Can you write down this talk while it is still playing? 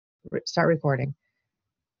start recording.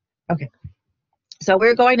 Okay. So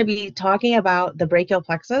we're going to be talking about the brachial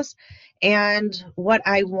plexus, and what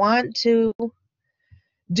I want to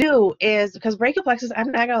do is, because brachial plexus,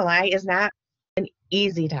 I'm not gonna lie, is not an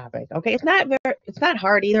easy topic. Okay, it's not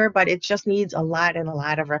hard either, but it just needs a lot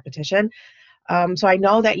of repetition. So I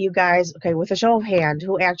know that you guys, okay, with a show of hand,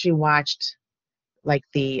 who actually watched like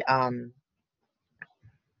the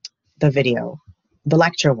video, the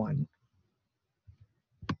lecture one?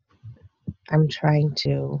 I'm trying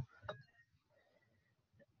to.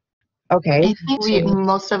 Okay. I think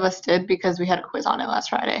most of us did because we had a quiz on it last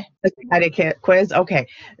Friday. Etiquette quiz. Okay.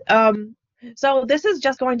 So this is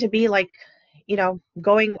just going to be like,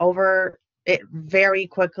 going over it very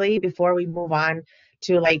quickly before we move on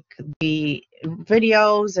to like the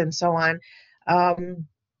videos and so on.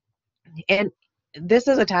 And this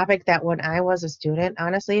is a topic that when I was a student,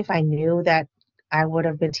 honestly, if I knew that I would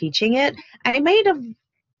have been teaching it, I may have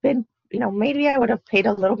been, maybe I would have paid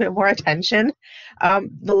a little bit more attention.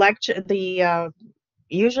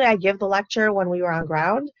 Usually I give the lecture when we were on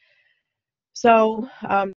ground. So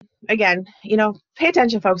again, pay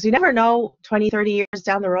attention, folks. You never know 20, 30 years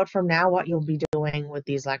down the road from now what you'll be doing with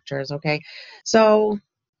these lectures, okay? So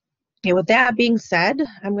with that being said,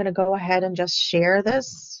 I'm going to go ahead and just share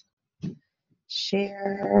this.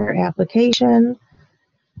 Share application.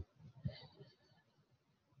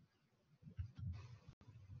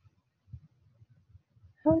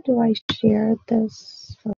 How do I share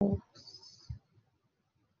this, folks?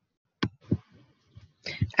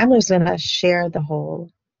 I'm just going to share the whole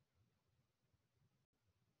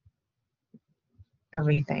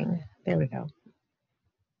everything. There we go.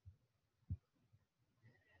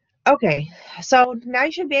 Okay, so now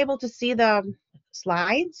you should be able to see the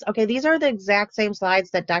slides. Okay, these are the exact same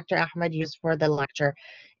slides that Dr. Ahmed used for the lecture.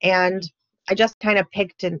 And I just kind of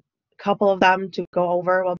picked a couple of them to go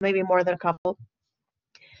over, well, maybe more than a couple.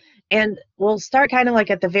 And we'll start kind of like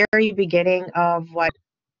at the very beginning of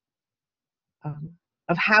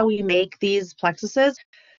of how we make these plexuses,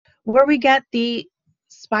 where we get the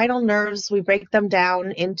spinal nerves. We break them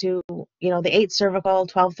down into, the 8 cervical,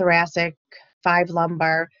 12 thoracic, 5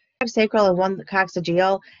 lumbar, 5 sacral, and 1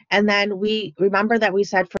 coccygeal. And then we remember that we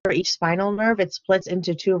said for each spinal nerve, it splits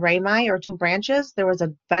into 2 rami, or 2 branches. There was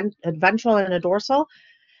a ventral and a dorsal.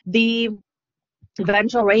 The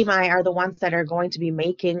ventral rami are the ones that are going to be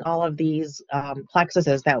making all of these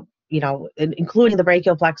plexuses that, including the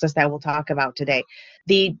brachial plexus that we'll talk about today.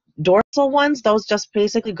 The dorsal ones, those just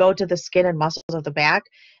basically go to the skin and muscles of the back.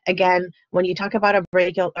 Again, when you talk about a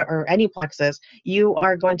brachial or any plexus, you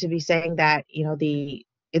are going to be saying that,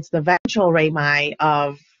 it's the ventral rami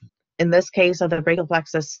of, in this case, of the brachial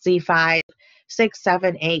plexus, C5, 6,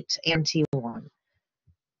 7, 8, and T1.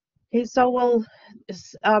 Okay, so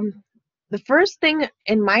the first thing,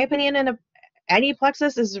 in my opinion, in any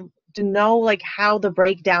plexus is to know like how the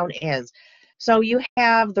breakdown is. So you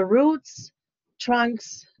have the roots,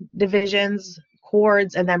 trunks, divisions,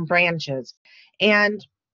 cords, and then branches. And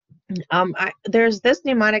there's this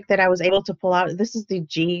mnemonic that I was able to pull out. This is the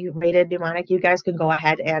G-rated mnemonic. You guys can go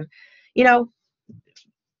ahead and,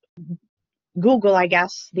 Google, I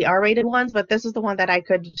guess, the R-rated ones, but this is the one that I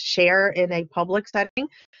could share in a public setting.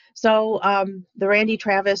 So the Randy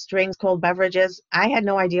Travis drinks cold beverages. I had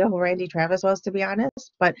no idea who Randy Travis was, to be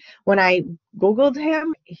honest, but when I Googled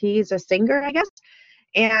him, he's a singer, I guess.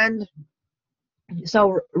 And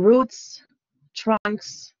so roots,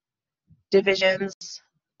 trunks, divisions,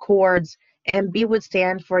 chords, and B would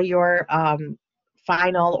stand for your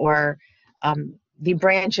final, or the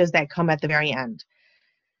branches that come at the very end.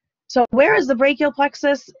 So where is the brachial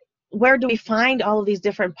plexus? Where do we find all of these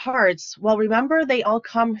different parts? Well, remember, they all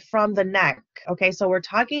come from the neck. Okay, so we're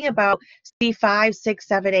talking about C5, 6,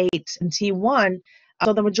 7, 8, and T1.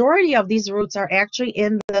 So the majority of these roots are actually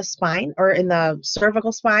in the spine, or in the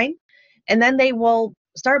cervical spine, and then they will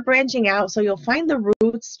start branching out. So you'll find the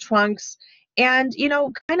roots, trunks, and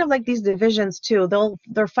kind of like these divisions too.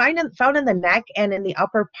 They're found in the neck and in the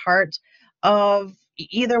upper part of,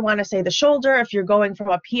 either want to say the shoulder if you're going from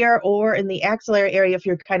up here, or in the axillary area if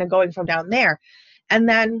you're kind of going from down there. And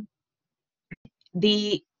then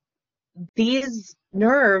these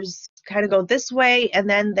nerves kind of go this way, and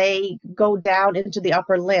then they go down into the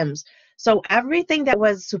upper limbs. So everything that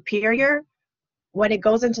was superior, when it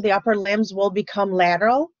goes into the upper limbs, will become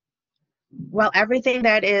lateral, while everything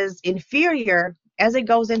that is inferior, as it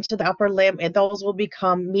goes into the upper limb, those will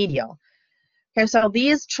become medial. Okay, so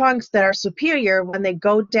these trunks that are superior, when they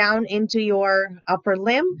go down into your upper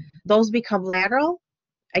limb, those become lateral.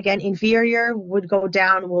 Again, inferior would go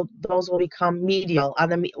down, those will become medial,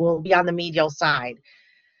 will be on the medial side.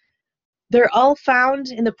 They're all found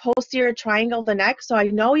in the posterior triangle of the neck. So I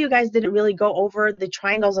know you guys didn't really go over the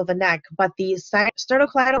triangles of the neck, but the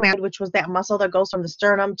sternocleidomastoid, which was that muscle that goes from the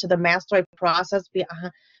sternum to the mastoid process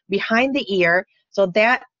behind the ear. So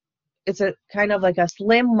that it's a kind of like a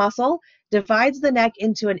slim muscle, divides the neck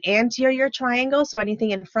into an anterior triangle, so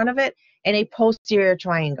anything in front of it, and a posterior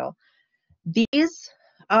triangle. These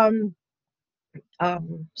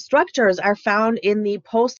structures are found in the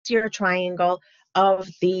posterior triangle of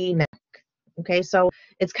the neck. Okay, so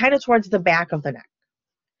it's kind of towards the back of the neck.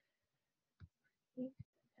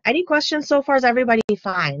 Any questions so far? Is everybody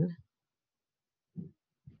fine?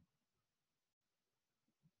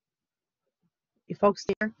 You folks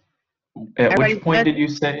here? At Everybody which point good? did you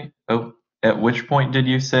say? Oh, at which point did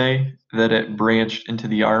you say that it branched into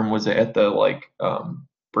the arm? Was it at the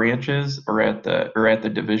branches or at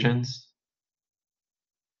the divisions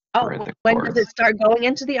or at Oh, the when does it cords? start going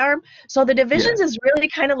into the arm? So the Yeah. divisions is really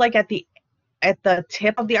kind of like at the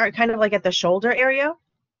tip of the arm, kind of like at the shoulder area.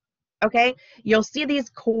 Okay, you'll see these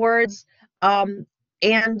cords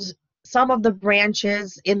and some of the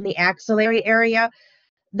branches in the axillary area.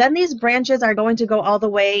 Then these branches are going to go all the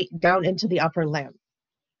way down into the upper limb.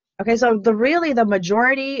 Okay, so the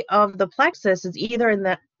majority of the plexus is either in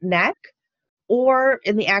the neck or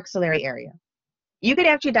in the axillary area. You could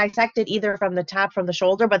actually dissect it either from the top, from the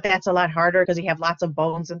shoulder, but that's a lot harder because you have lots of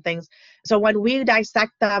bones and things. So when we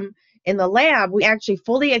dissect them in the lab, we actually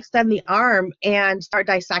fully extend the arm and start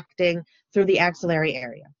dissecting through the axillary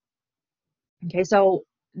area. Okay, so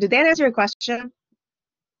did that answer your question?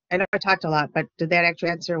 I know I talked a lot, but did that actually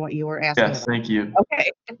answer what you were asking Yes, about? thank you.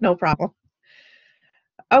 Okay, no problem.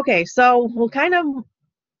 Okay, so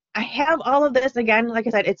I have all of this again. Like I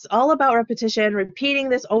said, it's all about repetition, repeating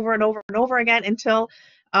this over and over and over again until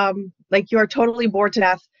like you're totally bored to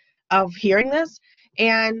death of hearing this.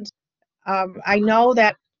 And I know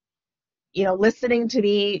that, listening to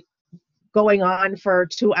me going on for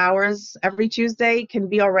 2 hours every Tuesday can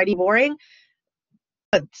be already boring.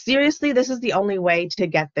 But seriously, this is the only way to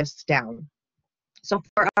get this down. So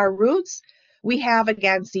for our roots, we have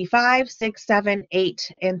again C5, 6, 7,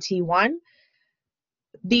 8, and T1.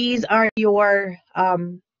 These are your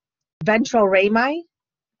ventral rami.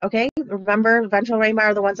 Okay, remember ventral rami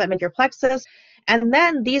are the ones that make your plexus. And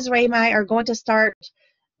then these rami are going to start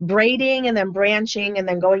braiding and then branching and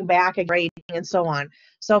then going back and braiding and so on.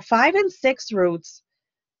 So 5 and 6 roots,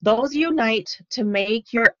 those unite to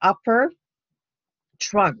make your upper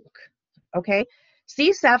trunk. Okay,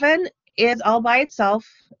 C7 is all by itself.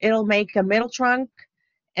 It'll make a middle trunk.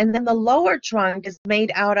 And then the lower trunk is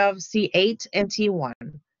made out of C8 and T1.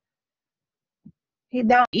 Okay,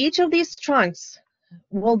 now each of these trunks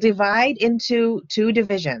will divide into 2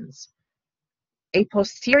 divisions, a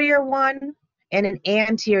posterior one and an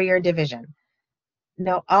anterior division.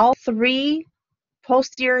 Now all 3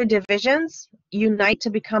 posterior divisions unite to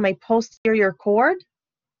become a posterior cord.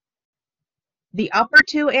 The upper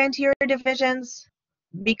 2 anterior divisions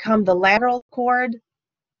become the lateral cord,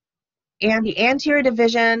 and the anterior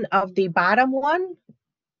division of the bottom one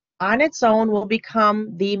on its own will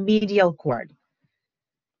become the medial cord.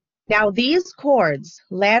 Now these cords,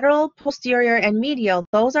 lateral, posterior, and medial,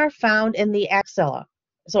 those are found in the axilla,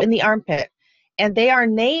 so in the armpit, and they are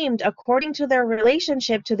named according to their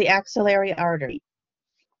relationship to the axillary artery.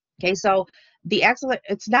 Okay, so the axilla,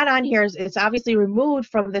 it's not on here, it's obviously removed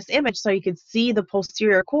from this image so you could see the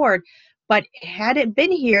posterior cord, but had it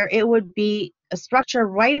been here, it would be a structure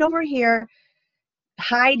right over here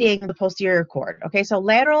hiding the posterior cord. Okay, so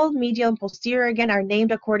lateral, medial, and posterior again are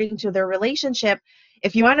named according to their relationship.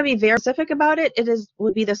 If you want to be very specific about it,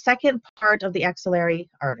 would be the second part of the axillary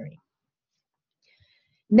artery.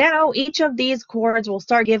 Now each of these cords will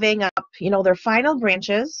start giving up, their final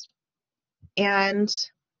branches, and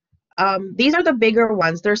these are the bigger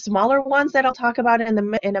ones. There's smaller ones that I'll talk about in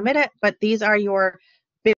a minute, but these are your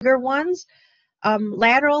bigger ones.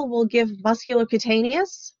 Lateral will give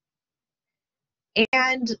musculocutaneous,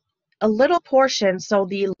 and a little portion, so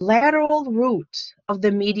the lateral root of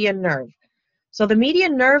the median nerve. So the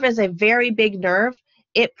median nerve is a very big nerve.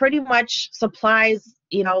 It pretty much supplies,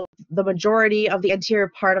 the majority of the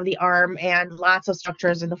anterior part of the arm and lots of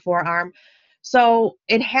structures in the forearm. So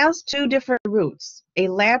it has 2 different roots, a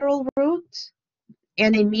lateral root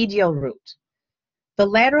and a medial root. The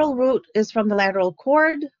lateral root is from the lateral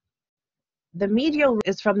cord. The medial root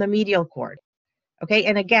is from the medial cord. Okay,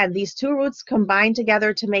 and again, these 2 roots combine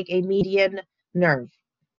together to make a median nerve.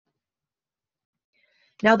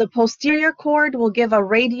 Now the posterior cord will give a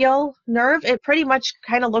radial nerve. It pretty much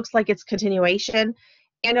kind of looks like its continuation,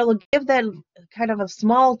 and it will give them kind of a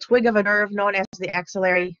small twig of a nerve known as the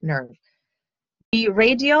axillary nerve. The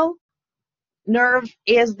radial nerve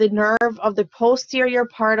is the nerve of the posterior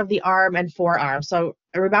part of the arm and forearm. So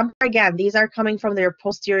remember again, these are coming from their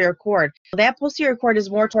posterior cord. That posterior cord is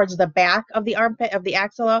more towards the back of the armpit, of the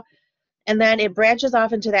axilla, and then it branches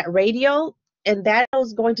off into that radial, and that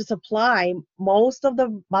is going to supply most of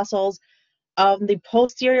the muscles of the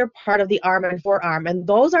posterior part of the arm and forearm, and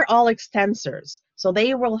those are all extensors. So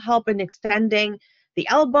they will help in extending the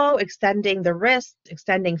elbow, extending the wrist,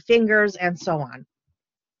 extending fingers, and so on.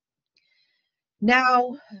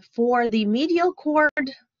 Now, for the medial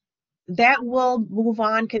cord, that will move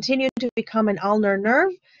on, continue to become an ulnar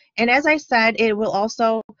nerve. And as I said, it will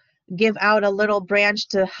also give out a little branch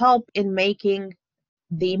to help in making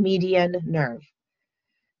the median nerve.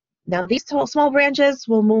 Now, these small branches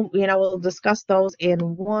will move, we'll discuss those in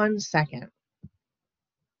 1 second.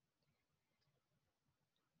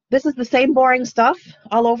 This is the same boring stuff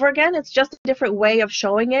all over again. It's just a different way of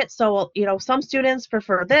showing it. So, some students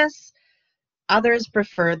prefer this. Others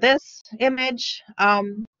prefer this image.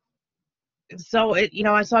 So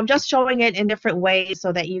I'm just showing it in different ways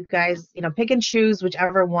so that you guys, pick and choose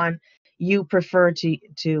whichever one you prefer to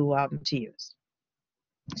use.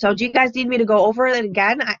 So do you guys need me to go over it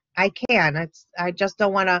again? I can. I just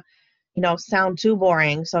don't want to, sound too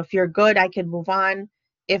boring. So if you're good, I can move on.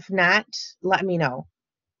 If not, let me know.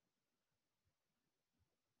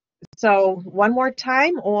 So one more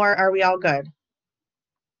time, or are we all good?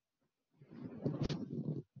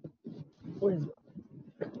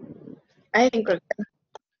 I think we're good.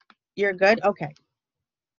 You're good? Okay.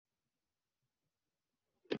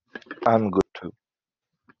 I'm good too.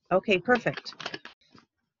 Okay, perfect.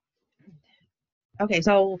 Okay,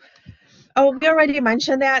 so we already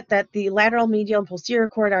mentioned that the lateral, medial, and posterior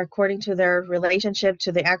cord are according to their relationship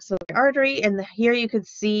to the axillary artery, and here you could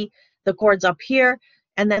see the cords up here,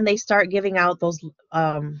 and then they start giving out those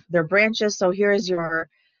their branches. So here is your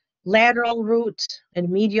lateral root and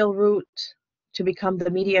medial root to become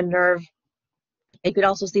the median nerve. You could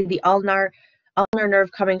also see the ulnar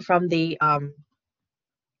nerve coming from the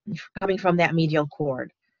that medial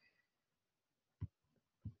cord.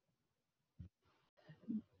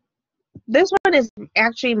 This one is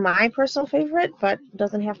actually my personal favorite, but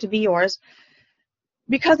doesn't have to be yours,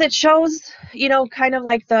 because it shows, kind of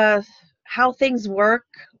like how things work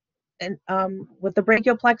and with the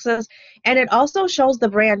brachial plexus, and it also shows the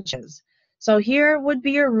branches. So here would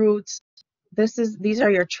be your roots. These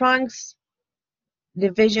are your trunks,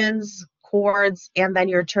 divisions, cords, and then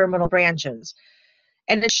your terminal branches.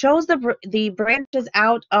 And it shows the branches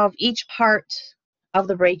out of each part of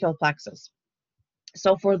the brachial plexus.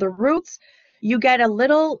 So for the roots, you get a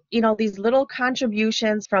little, these little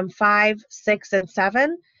contributions from 5, 6, and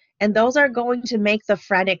 7, and those are going to make the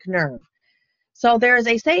phrenic nerve. So there is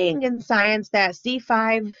a saying in science that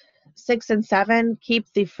C5, 6, and 7 keep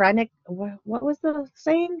the phrenic. What was the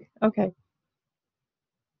saying? Okay.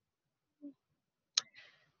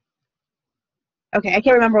 Okay, I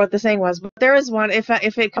can't remember what the saying was, but there is one. If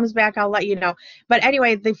it comes back, I'll let you know. But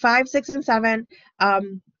anyway, the 5, 6, and 7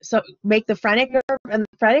 so make the phrenic nerve, and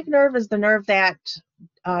the phrenic nerve is the nerve that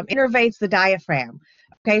innervates the diaphragm.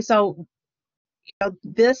 Okay, so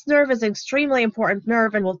this nerve is an extremely important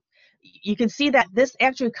nerve, and you can see that this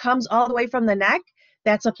actually comes all the way from the neck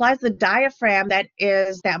that supplies the diaphragm, that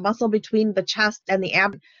is that muscle between the chest and the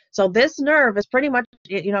abdomen. So this nerve is pretty much,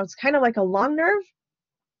 it's kind of like a long nerve,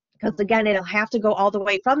 because again, it'll have to go all the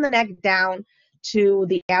way from the neck down to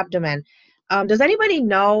the abdomen. Does anybody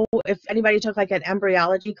know, if anybody took like an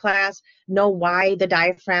embryology class, know why the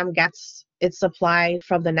diaphragm gets its supply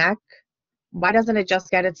from the neck? Why doesn't it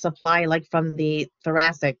just get its supply like from the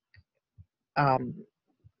thoracic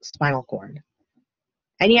spinal cord?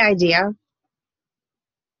 Any idea?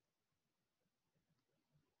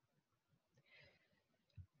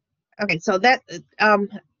 Okay, so that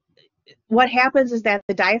what happens is that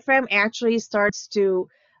the diaphragm actually starts to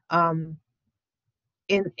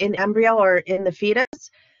in embryo or in the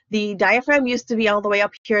fetus, the diaphragm used to be all the way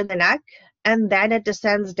up here in the neck, and then it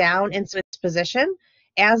descends down into its position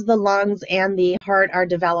as the lungs and the heart are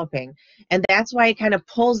developing. And that's why it kind of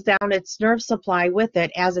pulls down its nerve supply with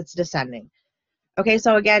it as it's descending. Okay,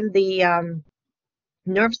 so again, the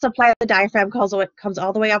nerve supply of the diaphragm comes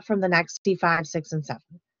all the way up from the neck, C5, 6, and 7.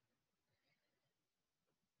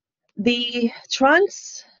 The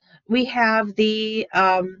trunks, we have the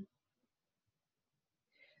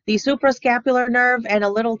suprascapular nerve and a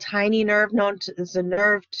little tiny nerve known as the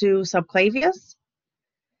nerve to subclavius.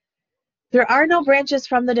 There are no branches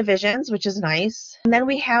from the divisions, which is nice. And then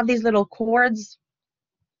we have these little cords.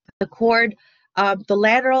 The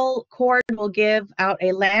lateral cord will give out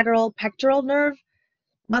a lateral pectoral nerve.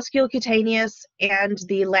 musculocutaneous, and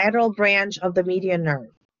the lateral branch of the median nerve.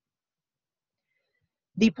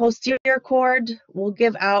 The posterior cord will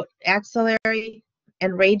give out axillary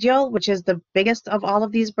and radial, which is the biggest of all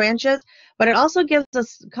of these branches, but it also gives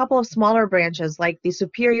us a couple of smaller branches like the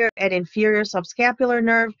superior and inferior subscapular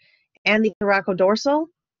nerve and the thoracodorsal.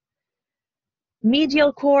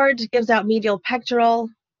 Medial cord gives out medial pectoral,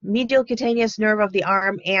 medial cutaneous nerve of the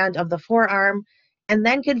arm and of the forearm, and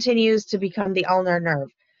then continues to become the ulnar nerve.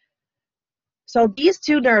 So these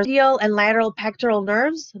two nerves, medial and lateral pectoral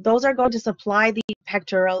nerves, those are going to supply the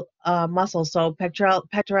pectoral muscles. So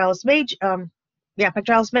pectoralis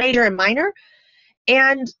major and minor,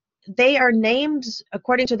 and they are named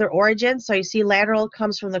according to their origin. So you see lateral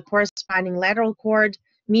comes from the corresponding lateral cord,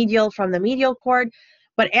 medial from the medial cord.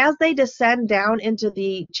 But as they descend down into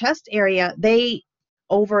the chest area, they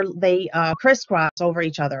crisscross over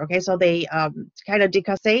each other. Okay, so they kind of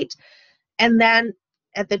decussate, and then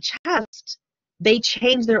at the chest, they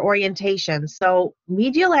change their orientation. So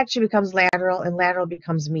medial actually becomes lateral and lateral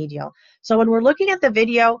becomes medial. So when we're looking at the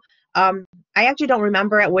video, I actually don't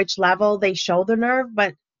remember at which level they show the nerve,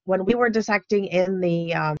 but when we were dissecting in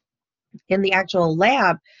the actual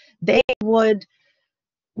lab,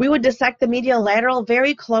 we would dissect the medial lateral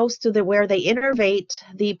very close to where they innervate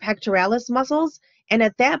the pectoralis muscles, and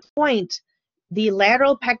at that point, the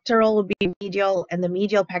lateral pectoral will be medial and the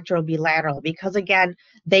medial pectoral will be lateral because, again,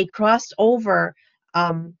 they crossed over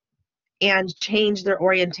and changed their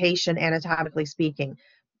orientation anatomically speaking.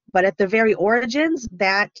 But at the very origins,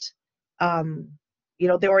 that,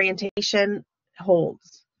 the orientation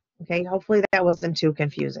holds. Okay, hopefully that wasn't too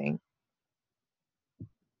confusing.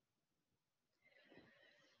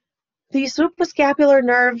 The suprascapular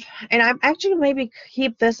nerve, and I'm actually maybe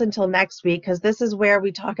keep this until next week because this is where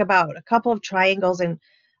we talk about a couple of triangles and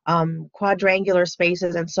quadrangular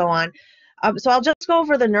spaces and so on. So I'll just go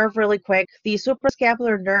over the nerve really quick. The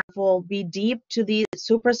suprascapular nerve will be deep to the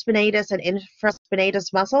supraspinatus and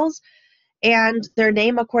infraspinatus muscles, and their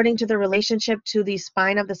name according to the relationship to the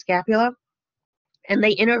spine of the scapula, and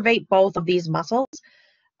they innervate both of these muscles.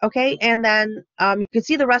 Okay, and then you can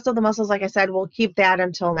see the rest of the muscles, like I said, we'll keep that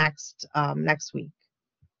until next week.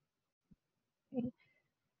 Okay.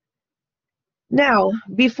 Now,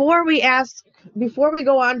 before we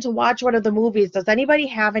go on to watch one of the movies, does anybody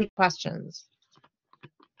have any questions?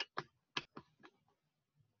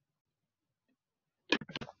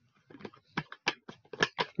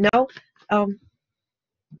 No?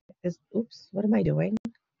 Oops, what am I doing?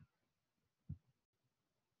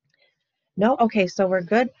 No? Okay, so we're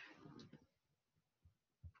good.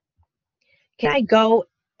 Can I go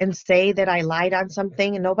and say that I lied on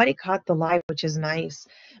something? And nobody caught the lie, which is nice.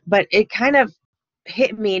 But it kind of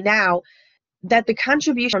hit me now that the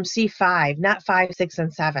contribution from C5, not 5, 6,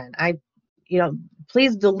 and 7.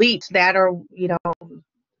 Please delete that or,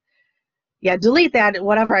 delete that,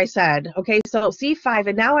 whatever I said. Okay, so C5,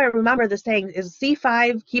 and now I remember the saying is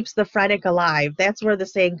C5 keeps the phrenic alive. That's where the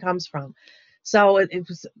saying comes from. So it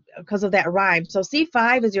was because of that rhyme. So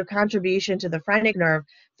C5 is your contribution to the phrenic nerve.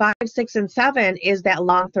 5, 6, and 7 is that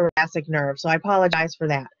long thoracic nerve. So I apologize for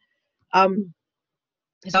that.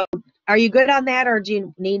 So are you good on that, or do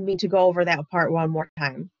you need me to go over that part one more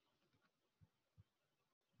time?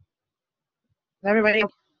 Everybody?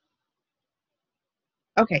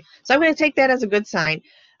 Okay, so I'm going to take that as a good sign.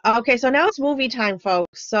 Okay, so now it's movie time,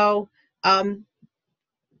 folks. So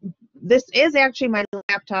this is actually my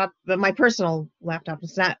laptop, but my personal laptop.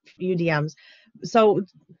 It's not UDM's. So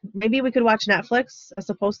maybe we could watch Netflix as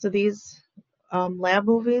opposed to these lab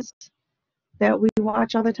movies that we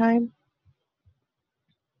watch all the time.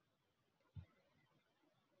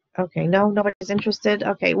 Okay, no, nobody's interested.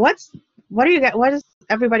 Okay, what is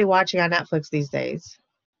everybody watching on Netflix these days?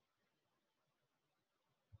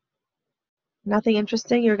 Nothing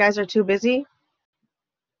interesting? You guys are too busy?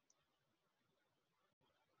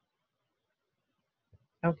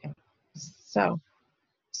 Okay, so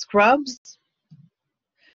Scrubs.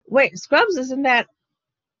 Wait, Scrubs, isn't that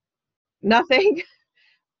nothing?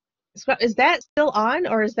 Is that still on,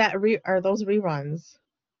 or is that are those reruns?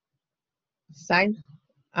 Sign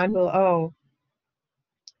on. Oh,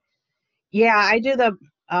 yeah, I do the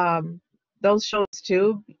those shows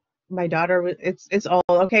too. My daughter, it's old.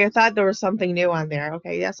 Okay, I thought there was something new on there.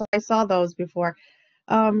 Okay, yeah, so I saw those before.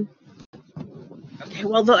 Okay,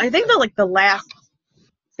 well, I think the last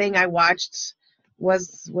thing I watched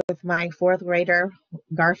was with my 4th grader,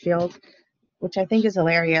 Garfield, which I think is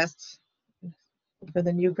hilarious for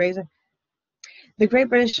the new grades. The Great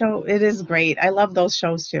British Show, it is great. I love those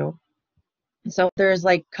shows too. So there's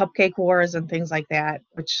like Cupcake Wars and things like that,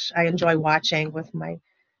 which I enjoy watching with my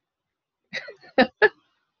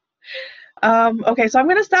Okay, so I'm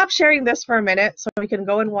going to stop sharing this for a minute so we can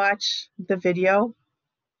go and watch the video.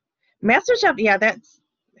 MasterChef, yeah,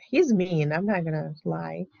 he's mean. I'm not going to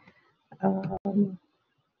lie.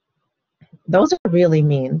 Those are really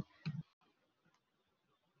mean.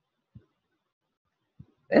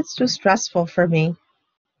 It's too stressful for me.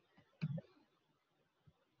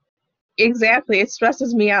 Exactly. It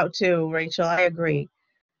stresses me out too, Rachel. I agree.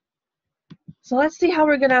 So let's see how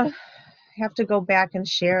we're going to have to go back and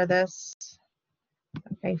share this.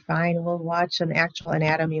 Okay, fine. We'll watch an actual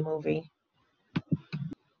anatomy movie.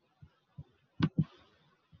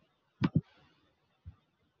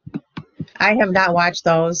 I have not watched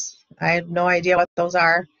those. I have no idea what those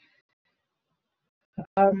are.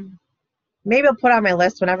 Maybe I'll put on my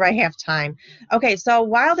list whenever I have time. Okay, so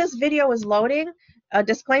while this video is loading, a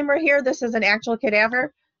disclaimer here, this is an actual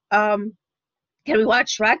cadaver. Can we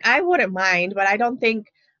watch Shrek? I wouldn't mind, but I don't think,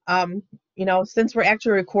 you know, since we're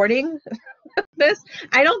actually recording this,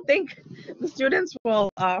 I don't think the students will,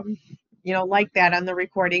 you know, like that on the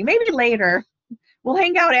recording. Maybe later. We'll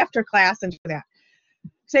hang out after class and do that.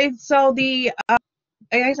 So the,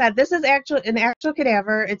 like I said, this is an actual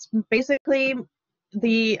cadaver. It's basically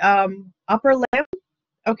the upper limb,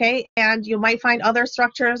 okay? And you might find other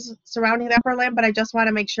structures surrounding the upper limb, but I just want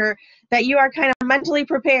to make sure that you are kind of mentally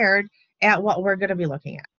prepared at what we're going to be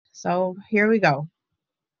looking at. So here we go.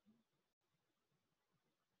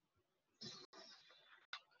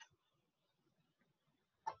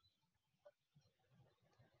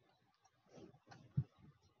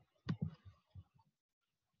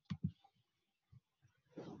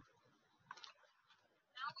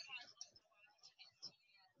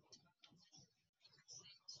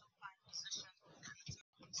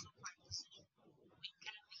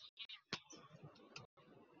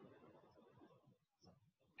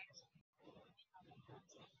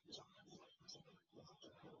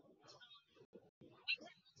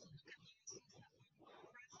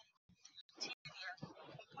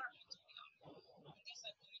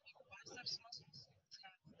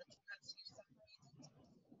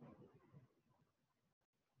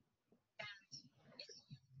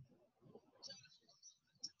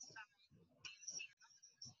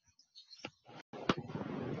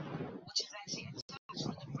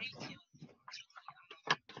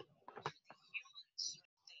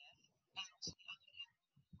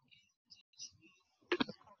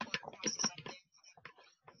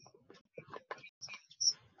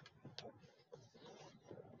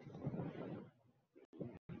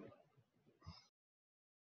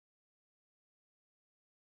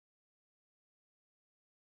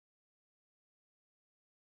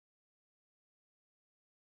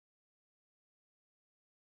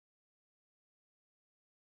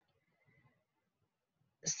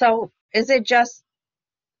 So is it just,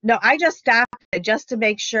 no, I just stopped it just to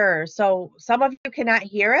make sure. So some of you cannot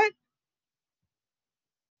hear it?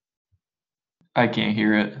 I can't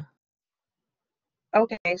hear it.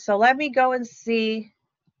 Okay, so let me go and see.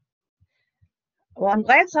 Well, I'm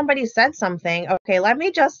glad somebody said something. Okay, let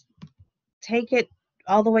me just take it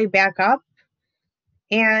all the way back up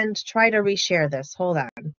and try to reshare this. Hold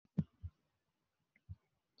on.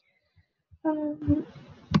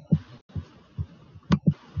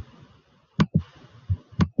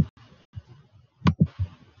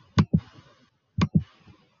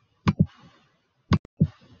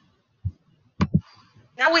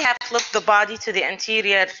 Now we have flipped the body to the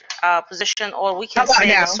anterior position, or we How can about say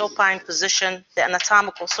now? the supine position, the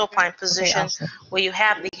anatomical supine position, awesome. where you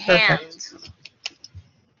have the Perfect. hand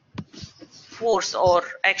forced or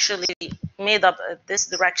actually made up this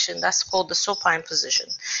direction. That's called the supine position.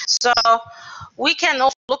 So we can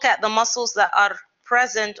also look at the muscles that are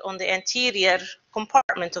present on the anterior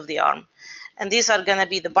compartment of the arm. And these are going to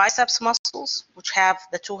be the biceps muscles, which have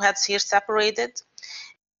the two heads here separated.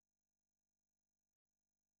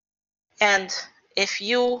 And if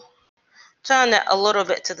you turn it a little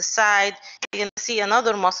bit to the side, you can see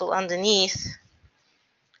another muscle underneath,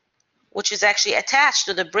 which is actually attached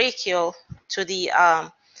to the brachial, to the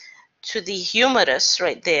humerus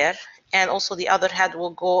right there. And also the other head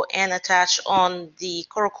will go and attach on the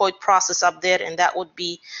coracoid process up there, and that would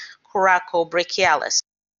be coracobrachialis.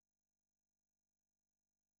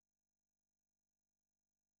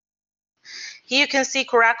 Here you can see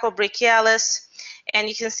coracobrachialis, and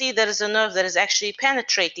you can see there is a nerve that is actually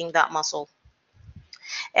penetrating that muscle.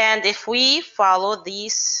 And if we follow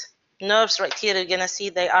these nerves right here, you're going to see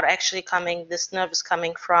they are actually coming, this nerve is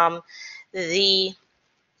coming from the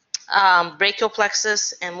brachial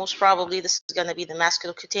plexus, and most probably this is going to be the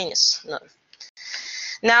musculocutaneous nerve.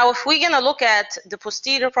 Now, if we're going to look at the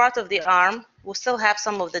posterior part of the arm, we still have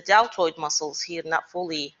some of the deltoid muscles here not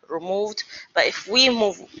fully removed, but if we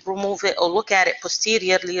remove it or look at it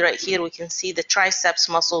posteriorly, right here we can see the triceps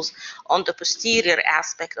muscles on the posterior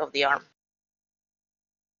aspect of the arm.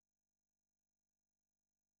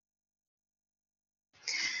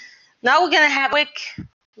 Now we're going to have a quick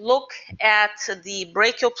look at the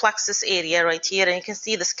brachial plexus area right here, and you can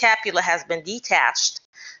see the scapula has been detached,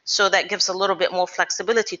 so that gives a little bit more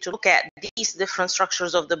flexibility to look at these different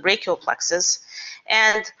structures of the brachial plexus.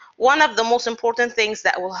 And one of the most important things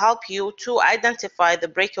that will help you to identify the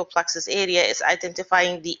brachial plexus area is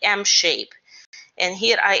identifying the M shape. And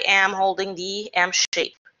here I am holding the M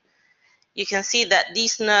shape. You can see that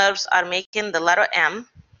these nerves are making the letter M.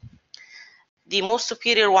 The most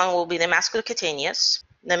superior one will be the musculocutaneous.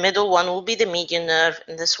 The middle one will be the median nerve,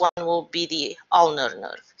 and this one will be the ulnar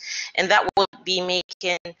nerve. And that will be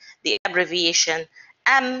making the abbreviation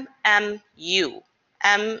MMU.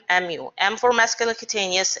 MMU. M for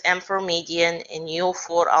musculocutaneous, M for median, and U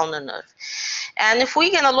for ulnar nerve. And if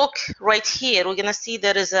we're going to look right here, we're going to see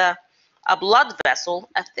there is a blood vessel,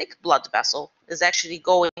 a thick blood vessel, is actually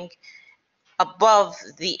going above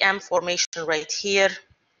the M formation right here.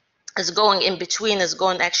 Is going in between, is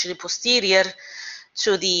going actually posterior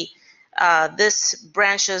to the this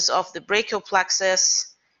branches of the brachial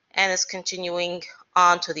plexus, and is continuing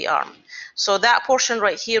on to the arm. So that portion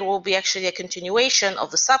right here will be actually a continuation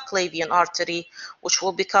of the subclavian artery, which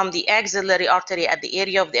will become the axillary artery at the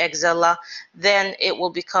area of the axilla. Then it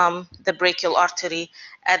will become the brachial artery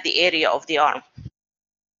at the area of the arm.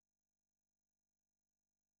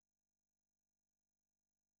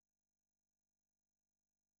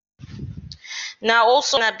 Now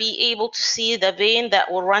also going to be able to see the vein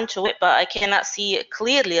that will run to it, but I cannot see it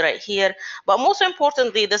clearly right here. But most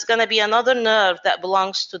importantly, there's going to be another nerve that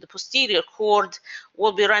belongs to the posterior cord,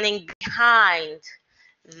 will be running behind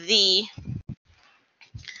the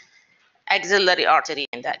axillary artery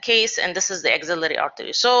in that case, and this is the axillary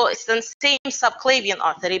artery. So it's the same subclavian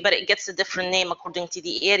artery, but it gets a different name according to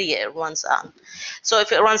the area it runs on. So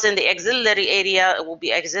if it runs in the axillary area, it will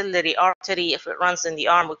be axillary artery. If it runs in the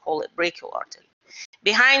arm, we call it brachial artery.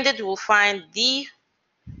 Behind it, we'll find the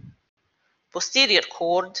posterior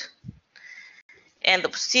cord, and the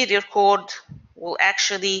posterior cord will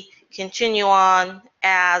actually continue on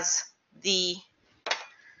as the,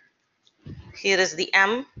 here is the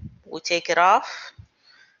M, we take it off.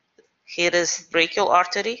 Here is brachial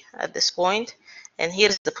artery at this point, and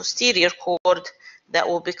here's the posterior cord that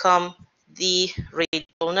will become the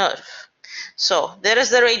radial nerve. So there is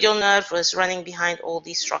the radial nerve, is running behind all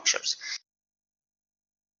these structures.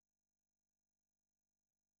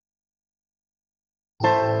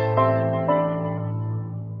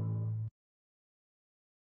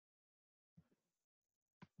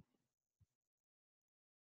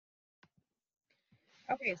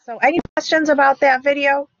 Okay, so any questions about that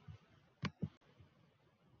video?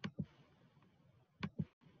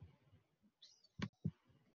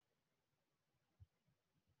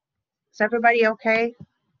 Is everybody okay?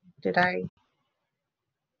 Did I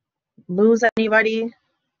lose anybody?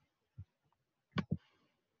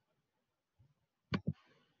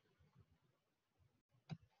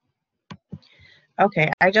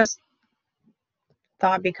 Okay, I just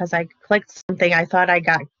thought because I clicked something, I thought I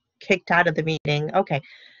got kicked out of the meeting. Okay,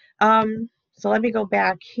 so let me go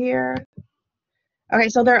back here. Okay,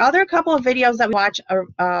 so there are other couple of videos that we watch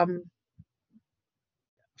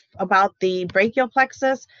about the brachial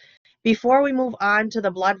plexus before we move on to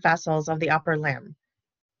the blood vessels of the upper limb.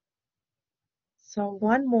 So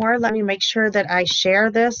one more, let me make sure that I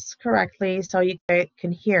share this correctly so you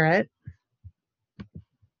can hear it.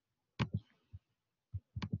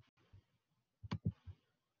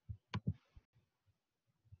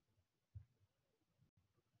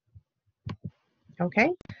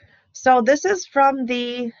 Okay, so this is from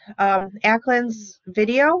the Ackland's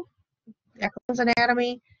video, Ackland's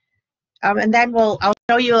anatomy, and then I'll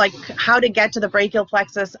show you like how to get to the brachial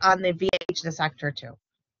plexus on the VH dissector too.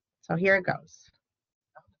 So here it goes.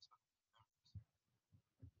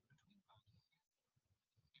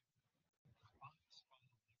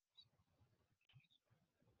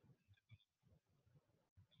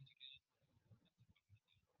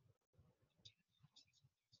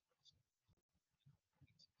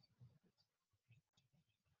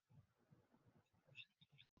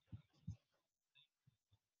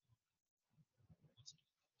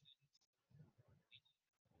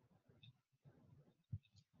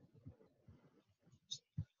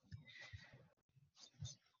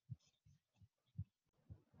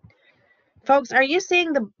 Folks, are you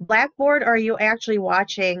seeing the blackboard or are you actually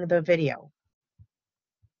watching the video?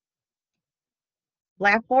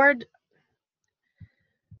 Blackboard,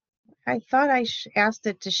 I thought I asked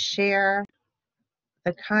it to share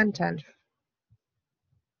the content.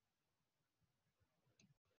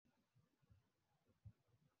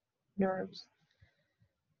 Nerves.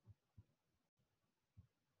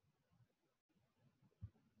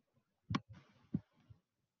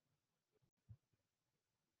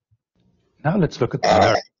 Now let's look at the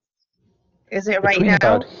nerve. Is it right Between now?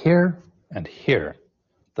 about here and here,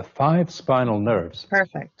 the 5 spinal nerves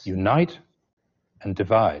Perfect. unite and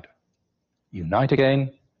divide. Unite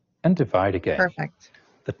again and divide again. Perfect.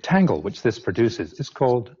 The tangle which this produces is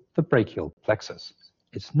called the brachial plexus.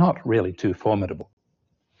 It's not really too formidable.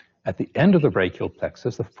 At the end of the brachial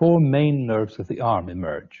plexus, the 4 main nerves of the arm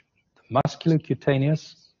emerge: the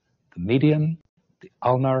musculocutaneous, the median, the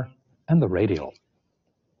ulnar, and the radial.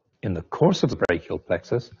 In the course of the brachial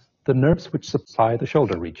plexus, the nerves which supply the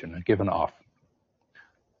shoulder region are given off.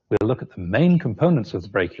 We'll look at the main components of the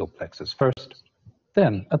brachial plexus first,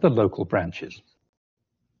 then at the local branches.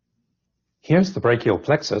 Here's the brachial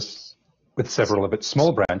plexus, with several of its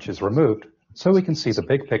small branches removed, so we can see the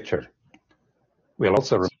big picture. We'll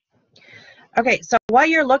also Okay, so what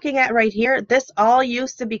you're looking at right here, this all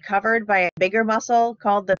used to be covered by a bigger muscle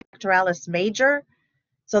called the pectoralis major.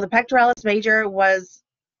 So the pectoralis major was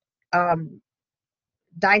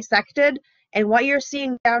dissected, and what you're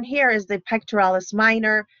seeing down here is the pectoralis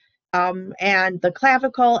minor and the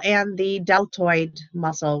clavicle and the deltoid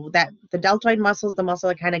muscle. That the deltoid muscle is the muscle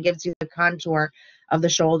that kind of gives you the contour of the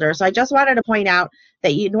shoulder. So I just wanted to point out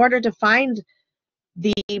that in order to find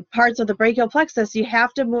the parts of the brachial plexus, you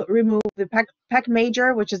have to remove the pec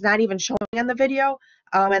major, which is not even showing in the video,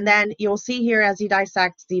 and then you'll see here as he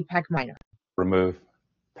dissects the pec minor. remove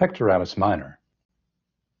pectoralis minor.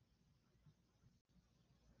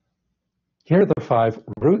 Here are the 5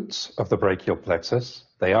 roots of the brachial plexus.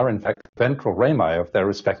 They are in fact ventral rami of their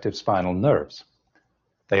respective spinal nerves.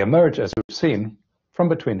 They emerge, as we've seen, from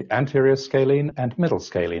between the anterior scalene and middle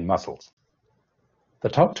scalene muscles. The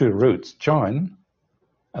top 2 roots join,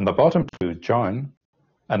 and the bottom 2 join,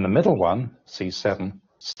 and the middle one, C7,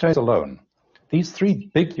 stays alone. These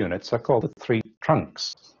 3 big units are called the 3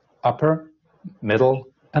 trunks: upper, middle,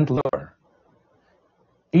 and lower.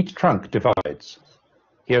 Each trunk divides.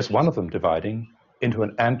 Here's one of them dividing into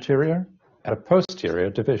an anterior and a posterior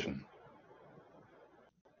division.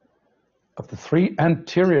 Of the 3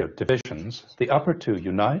 anterior divisions, the upper 2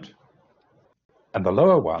 unite, and the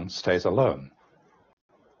lower one stays alone.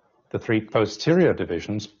 The 3 posterior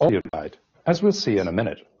divisions all unite, as we'll see in a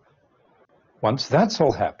minute. Once that's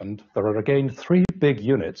all happened, there are again 3 big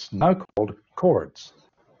units now called cords: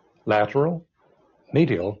 lateral,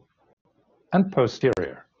 medial, and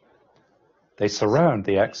posterior. They surround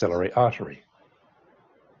the axillary artery.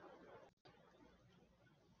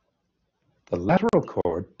 The lateral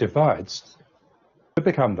cord divides to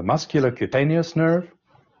become the musculocutaneous nerve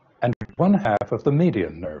and 1/2 of the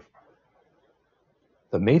median nerve.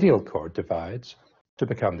 The medial cord divides to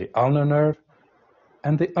become the ulnar nerve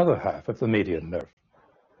and the other half of the median nerve.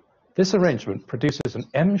 This arrangement produces an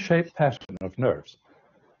M-shaped pattern of nerves: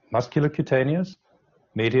 musculocutaneous,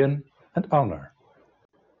 median, and ulnar.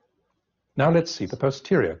 Now let's see the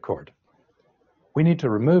posterior cord. We need to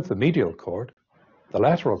remove the medial cord, the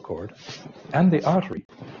lateral cord, and the artery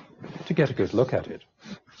to get a good look at it.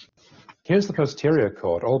 Here's the posterior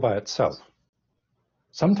cord all by itself.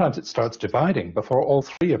 Sometimes it starts dividing before all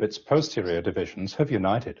 3 of its posterior divisions have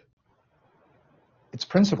united. Its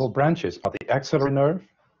principal branches are the axillary nerve,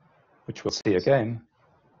 which we'll see again,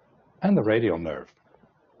 and the radial nerve.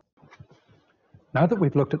 Now that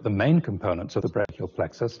we've looked at the main components of the brachial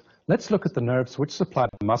plexus, let's look at the nerves which supply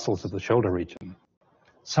the muscles of the shoulder region.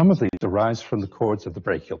 Some of these arise from the cords of the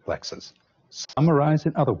brachial plexus. Some arise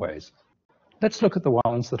in other ways. Let's look at the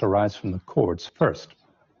ones that arise from the cords first.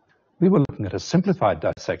 We were looking at a simplified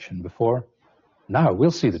dissection before. Now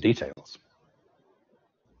we'll see the details.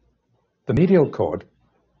 The medial cord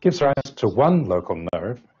gives rise to 1 local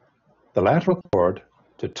nerve, the lateral cord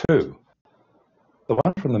to 2. The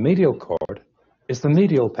one from the medial cord is the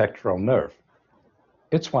medial pectoral nerve.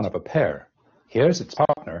 It's one of a pair. Here's its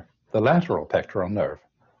partner, the lateral pectoral nerve,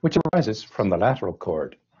 which arises from the lateral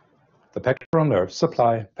cord. The pectoral nerves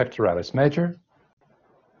supply pectoralis major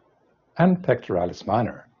and pectoralis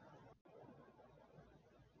minor.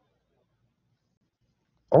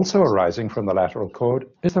 Also arising from the lateral cord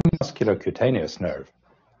is the musculocutaneous nerve.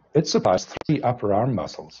 It supplies 3 upper arm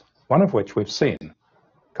muscles, one of which we've seen,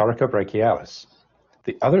 coracobrachialis.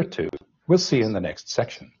 The other 2 we'll see in the next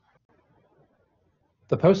section.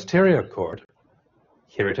 The posterior cord,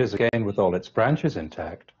 here it is again with all its branches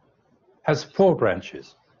intact, has 4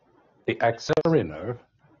 branches. The axillary nerve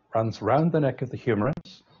runs round the neck of the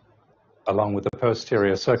humerus, along with the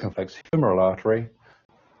posterior circumflex humeral artery,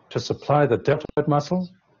 to supply the deltoid muscle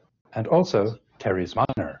and also teres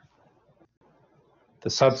minor. The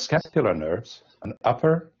subscapular nerves, an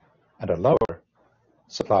upper and a lower,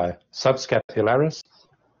 supply subscapularis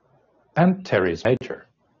and teres major.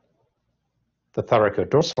 The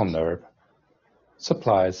thoracodorsal nerve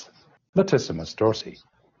supplies latissimus dorsi.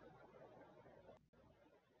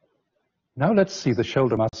 Now let's see the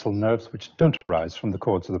shoulder muscle nerves which don't arise from the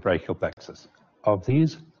cords of the brachial plexus. Of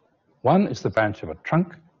these, one is the branch of a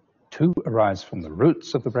trunk, two arise from the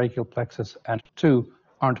roots of the brachial plexus, and two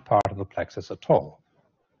aren't part of the plexus at all.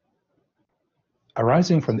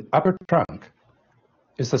 Arising from the upper trunk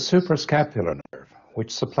is the suprascapular nerve,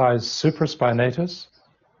 which supplies supraspinatus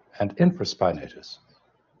and infraspinatus.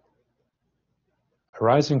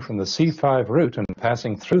 Arising from the C5 root and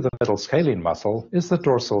passing through the middle scalene muscle is the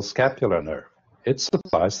dorsal scapular nerve. It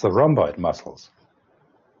supplies the rhomboid muscles.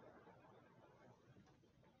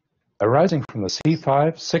 Arising from the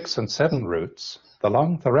C5, 6, and 7 roots, the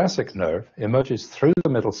long thoracic nerve emerges through the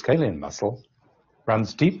middle scalene muscle,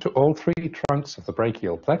 runs deep to all three trunks of the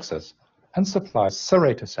brachial plexus, and supplies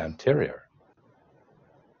serratus anterior.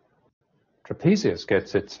 Trapezius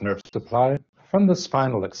gets its nerve supply from the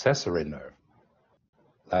spinal accessory nerve.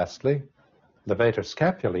 Lastly, levator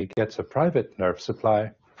scapulae gets a private nerve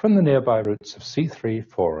supply from the nearby roots of C3,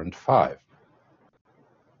 4, and 5.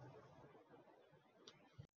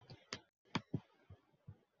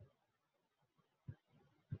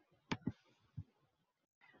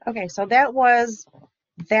 Okay, so that was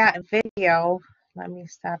that video. Let me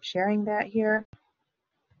stop sharing that here.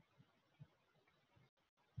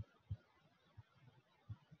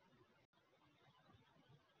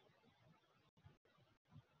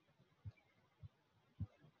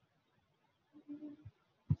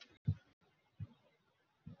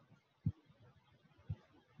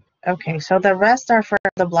 Okay, so the rest are for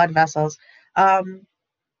the blood vessels.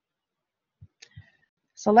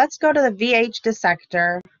 So let's go to the VH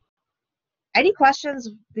dissector. Any questions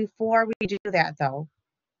before we do that, though?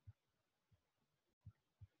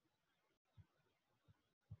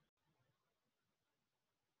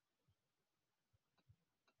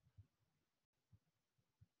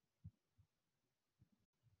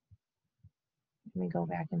 Let me go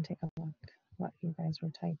back and take a look what you guys were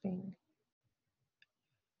typing.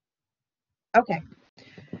 Okay.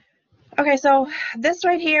 Okay, so this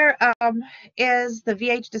right here is the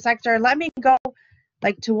VH dissector. Let me go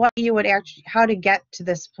to what you would actually, how to get to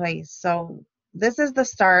this place. So this is the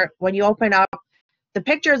start. When you open up, the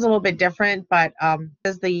picture is a little bit different, but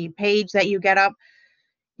this is the page that you get up.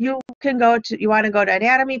 You can go to, you want to go to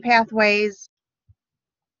anatomy pathways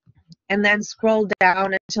and then scroll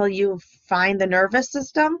down until you find the nervous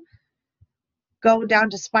system. Go down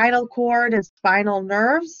to spinal cord and spinal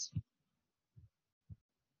nerves.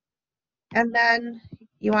 And then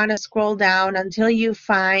you want to scroll down until you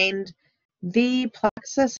find the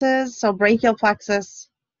plexuses, so brachial plexus.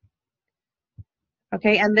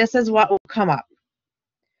 Okay, and this is what will come up.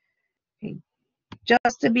 Okay.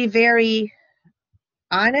 Just to be very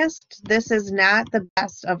honest, this is not the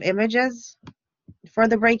best of images for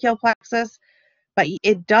the brachial plexus, but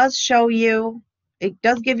it does show you, it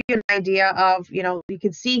does give you an idea of, you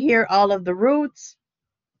can see here all of the roots.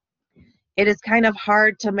 It is kind of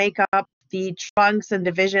hard to make up the trunks and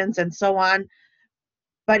divisions and so on,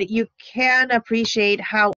 but you can appreciate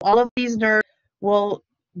how all of these nerves will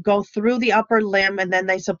go through the upper limb and then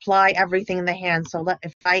they supply everything in the hand. So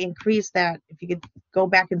if I increase that, if you could go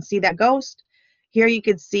back and see that ghost, here you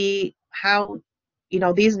could see how,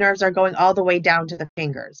 these nerves are going all the way down to the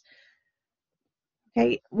fingers.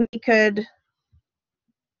 Okay, we could,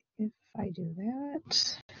 if I do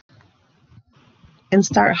that, and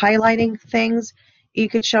start highlighting things, you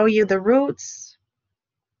could show you the roots.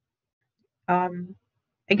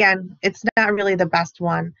 Again, it's not really the best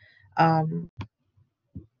one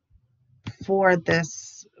for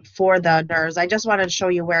the nerves. I just wanted to show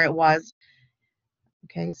you where it was.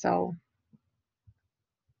 Okay, so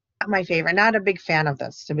not my favorite. Not a big fan of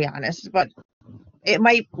this, to be honest, but it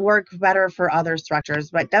might work better for other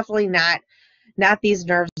structures, but definitely not these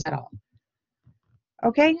nerves at all.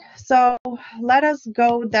 Okay, so let us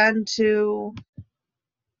go then to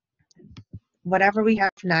whatever we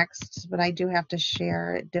have next, but I do have to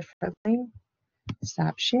share it differently.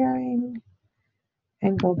 Stop sharing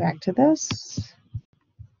and go back to this.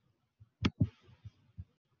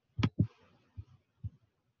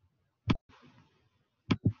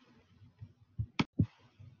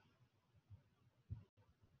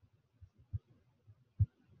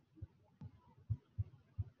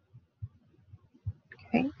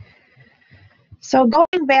 Okay, so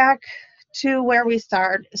going back to where we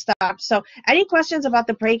stopped. So any questions about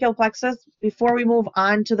the brachial plexus before we move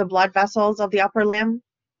on to the blood vessels of the upper limb?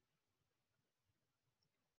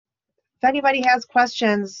 If anybody has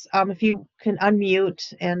questions, if you can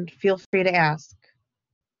unmute and feel free to ask.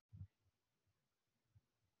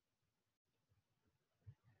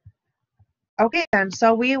 Okay, then,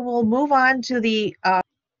 so we will move on to the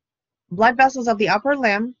blood vessels of the upper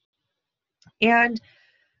limb. And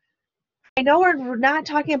I know we're not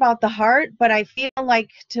talking about the heart, but I feel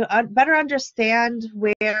like to better understand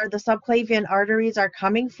where the subclavian arteries are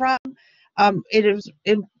coming from, it is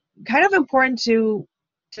kind of important to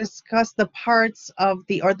discuss the parts of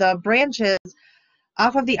the branches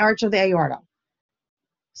off of the arch of the aorta.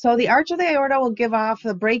 So the arch of the aorta will give off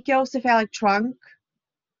the brachiocephalic trunk,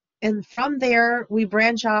 and from there we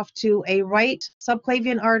branch off to a right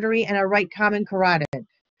subclavian artery and a right common carotid.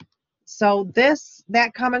 So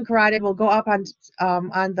that common carotid will go up on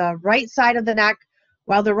the right side of the neck,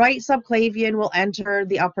 while the right subclavian will enter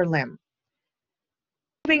the upper limb.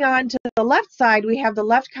 Moving on to the left side, we have the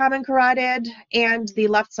left common carotid and the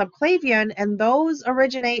left subclavian, and those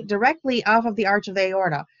originate directly off of the arch of the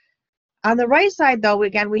aorta. On the right side, though,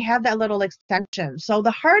 again, we have that little extension. So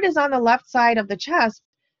the heart is on the left side of the chest,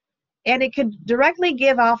 and it could directly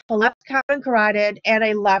give off a left common carotid and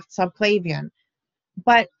a left subclavian.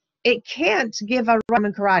 But it can't give a right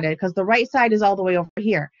common carotid because the right side is all the way over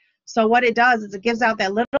here. So what it does is it gives out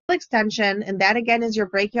that little extension, and that again is your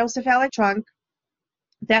brachiocephalic trunk.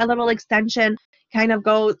 That little extension kind of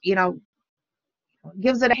goes,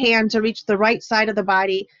 gives it a hand to reach the right side of the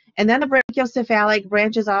body, and then the brachiocephalic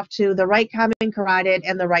branches off to the right common carotid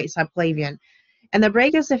and the right subclavian. And the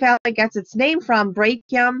brachiocephalic gets its name from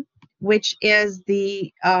brachium, which is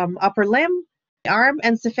the upper limb, the arm,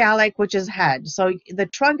 and cephalic, which is head. So the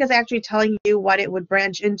trunk is actually telling you what it would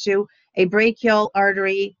branch into: a brachial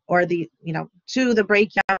artery, or to the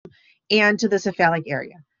brachium and to the cephalic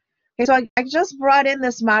area. Okay, so I just brought in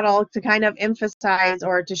this model to kind of emphasize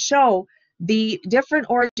or to show the different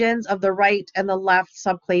origins of the right and the left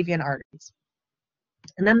subclavian arteries.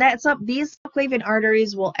 And then these subclavian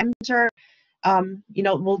arteries will enter,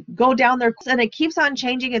 will go down there, and it keeps on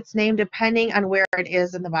changing its name depending on where it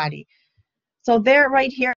is in the body. So there,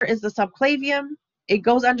 right here, is the subclavium. It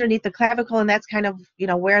goes underneath the clavicle, and that's kind of,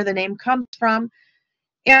 where the name comes from.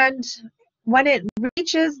 And when it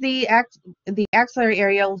reaches the axillary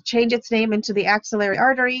area, it'll change its name into the axillary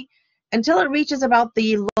artery until it reaches about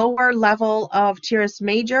the lower level of teres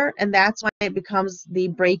major, and that's when it becomes the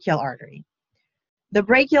brachial artery. The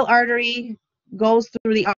brachial artery goes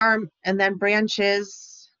through the arm and then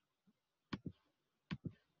branches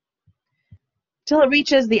till it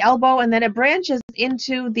reaches the elbow, and then it branches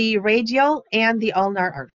into the radial and the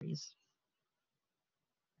ulnar arteries.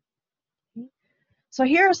 So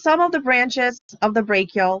here are some of the branches of the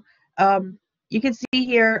brachial. You can see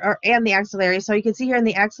here, and the axillary. So you can see here in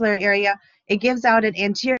the axillary area, it gives out an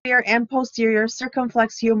anterior and posterior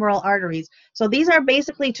circumflex humeral arteries. So these are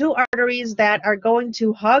basically two arteries that are going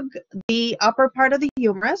to hug the upper part of the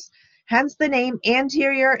humerus, hence the name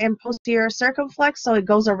anterior and posterior circumflex. So it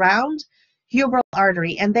goes around humeral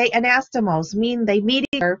artery, and they anastomose, mean they meet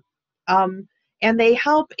each other, and they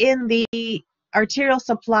help in the arterial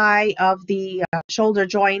supply of the shoulder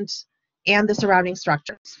joint and the surrounding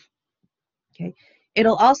structures. Okay.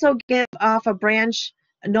 It'll also give off a branch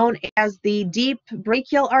known as the deep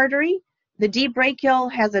brachial artery. The deep brachial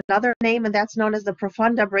has another name, and that's known as the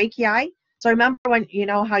profunda brachii. So remember when,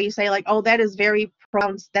 how you say, like, oh, that is very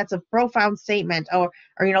profound, that's a profound statement, or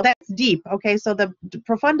that's deep. Okay, so the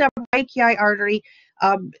profunda brachii artery,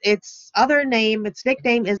 its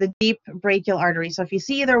nickname is the deep brachial artery. So if you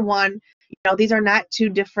see either one, these are not two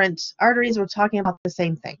different arteries. We're talking about the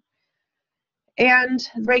same thing. And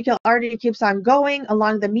the brachial artery keeps on going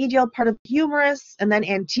along the medial part of the humerus and then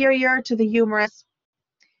anterior to the humerus.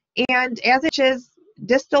 And as it is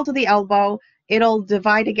distal to the elbow, it'll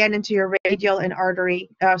divide again into your radial and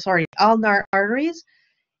ulnar arteries.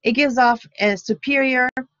 It gives off a superior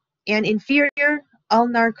and inferior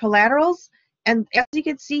ulnar collaterals. And as you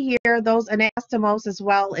can see here, those anastomose as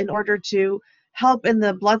well in order to help in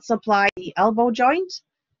the blood supply, the elbow joint,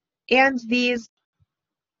 and these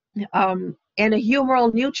and a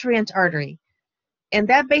humeral nutrient artery. And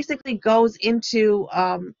that basically goes into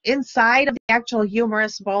inside of the actual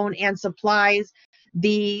humerus bone and supplies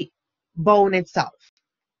the bone itself.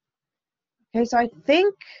 Okay, so I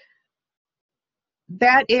think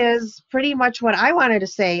that is pretty much what I wanted to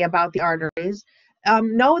say about the arteries.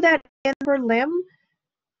 Know that in the limb,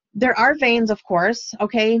 there are veins, of course,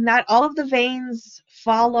 okay? Not all of the veins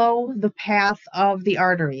follow the path of the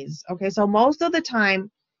arteries, okay? So most of the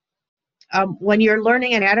time, when you're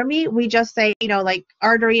learning anatomy, we just say, you know, like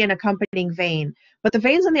artery and accompanying vein. But the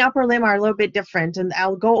veins in the upper limb are a little bit different, and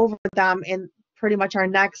I'll go over them in pretty much our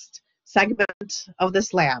next segment of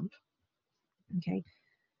this lab. Okay,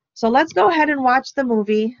 so let's go ahead and watch the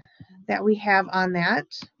movie that we have on that.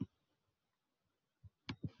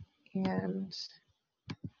 And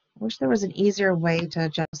I wish there was an easier way to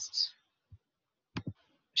just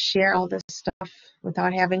share all this stuff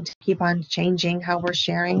without having to keep on changing how we're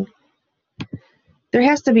sharing. There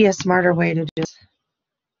has to be a smarter way to just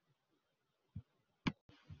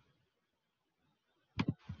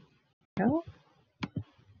go.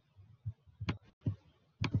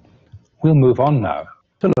 We'll move on now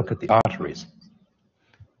to look at the arteries.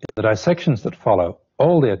 In the dissections that follow,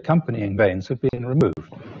 all the accompanying veins have been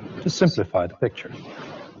removed to simplify the picture.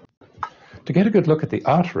 To get a good look at the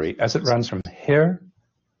artery as it runs from here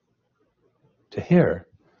to here,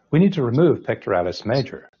 we need to remove pectoralis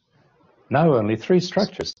major. Now only 3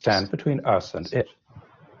 structures stand between us and it.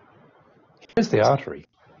 Here's the artery,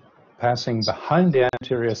 passing behind the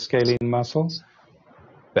anterior scalene muscle,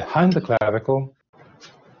 behind the clavicle,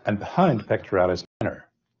 and behind pectoralis minor.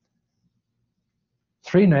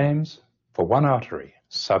 3 names for one artery: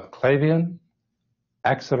 subclavian,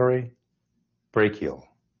 axillary, brachial.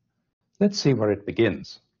 Let's see where it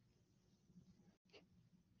begins.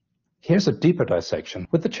 Here's a deeper dissection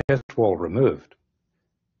with the chest wall removed.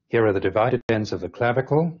 Here are the divided ends of the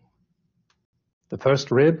clavicle, the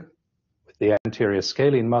first rib with the anterior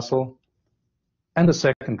scalene muscle, and the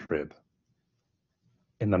second rib.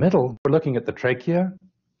 In the middle, we're looking at the trachea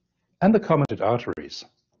and the commented arteries,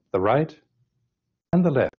 the right and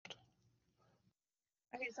the left.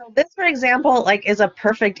 Okay, so this, for example, like is a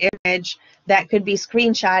perfect image that could be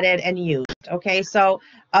screenshotted and used. Okay, so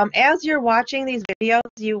as you're watching these videos,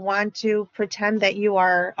 you want to pretend that you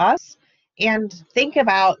are us and think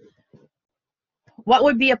about what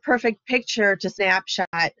would be a perfect picture to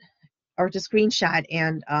snapshot or to screenshot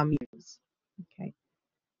and use. Okay.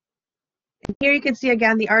 And here you can see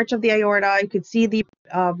again the arch of the aorta. You could see the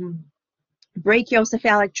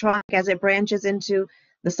brachiocephalic trunk as it branches into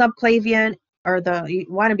the subclavian, or you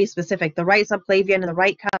want to be specific, the right subclavian and the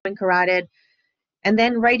right common carotid. And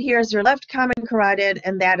then right here is your left common carotid,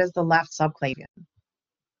 and that is the left subclavian.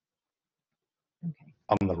 Okay.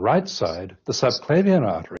 On the right side, the subclavian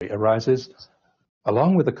artery arises,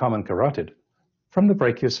 along with the common carotid, from the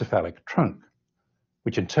brachiocephalic trunk,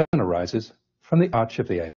 which in turn arises from the arch of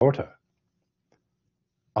the aorta.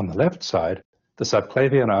 On the left side, the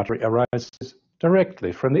subclavian artery arises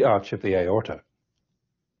directly from the arch of the aorta.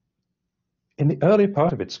 In the early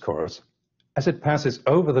part of its course, as it passes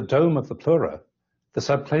over the dome of the pleura, the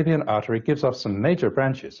subclavian artery gives off some major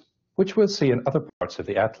branches, which we'll see in other parts of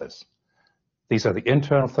the atlas. These are the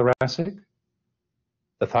internal thoracic,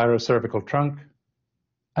 the thyrocervical trunk,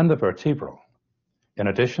 and the vertebral. In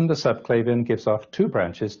addition, the subclavian gives off 2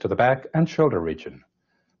 branches to the back and shoulder region.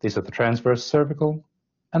 These are the transverse cervical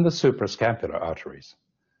and the suprascapular arteries.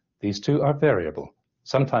 These 2 are variable.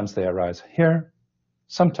 Sometimes they arise here,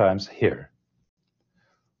 sometimes here.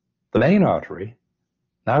 The main artery,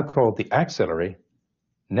 now called the axillary,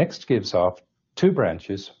 next gives off 2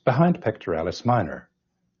 branches behind pectoralis minor.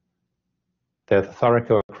 They're the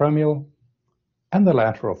thoracoacromial and the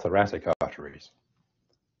lateral thoracic arteries.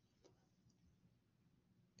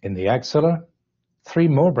 In the axilla, 3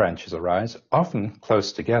 more branches arise, often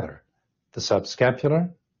close together: the subscapular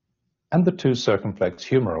and the 2 circumflex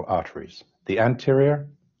humeral arteries, the anterior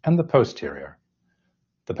and the posterior.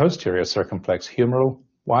 The posterior circumflex humeral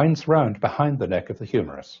winds round behind the neck of the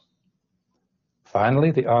humerus.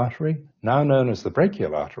 Finally, the artery, now known as the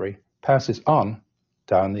brachial artery, passes on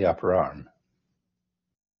down the upper arm.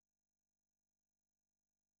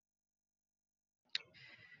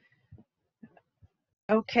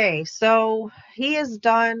 Okay, so he is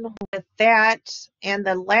done with that, and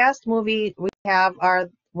the last movie we have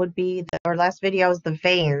would be our last video is the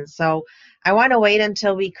veins. So I want to wait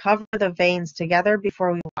until we cover the veins together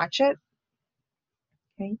before we watch it.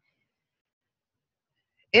 Okay.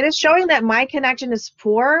 It is showing that my connection is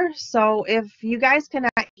poor, so if you guys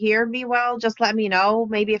cannot hear me well, just let me know.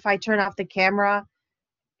 Maybe if I turn off the camera,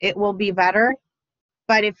 it will be better.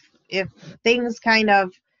 But if things kind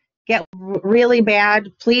of get really bad,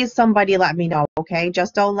 please somebody let me know, okay?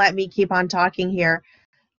 Just don't let me keep on talking here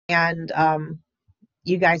and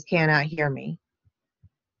you guys cannot hear me.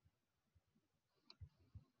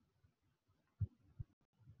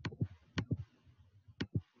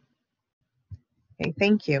 Okay,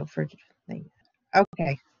 thank you for,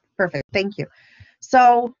 okay, perfect, thank you.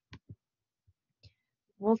 So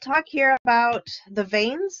we'll talk here about the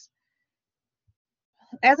veins.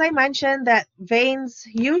 as I mentioned, that veins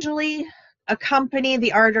usually accompany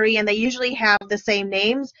the artery and they usually have the same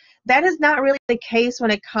names. That is not really the case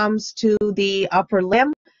when it comes to the upper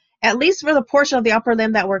limb, at least for the portion of the upper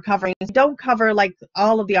limb that we're covering. We don't cover like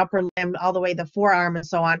all of the upper limb, all the way the forearm and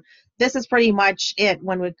so on. This is pretty much it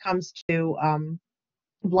when it comes to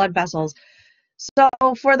blood vessels. So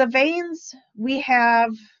for the veins, we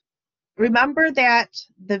have, remember that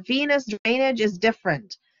the venous drainage is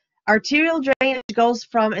different. Arterial drainage goes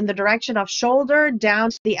from in the direction of shoulder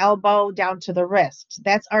down to the elbow, down to the wrist.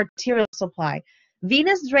 That's arterial supply.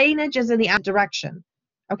 Venous drainage is in the opposite direction.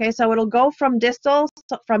 Okay, so it'll go from distal,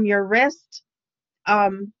 from your wrist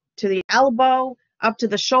to the elbow, up to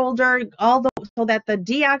the shoulder, so that the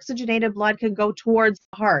deoxygenated blood can go towards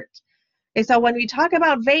the heart. Okay, so when we talk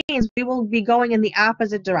about veins, we will be going in the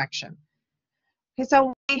opposite direction. Okay,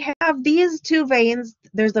 so we have these two veins.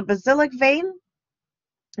 There's the basilic vein,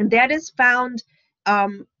 and that is found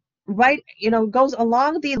right, goes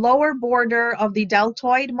along the lower border of the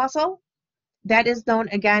deltoid muscle. That is known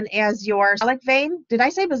again as your cephalic vein. Did I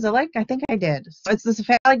say basilic? I think I did. So it's the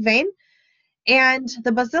cephalic vein. And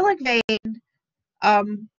the basilic vein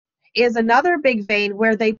is another big vein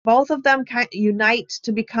where both of them unite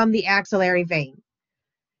to become the axillary vein.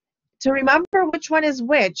 To remember which one is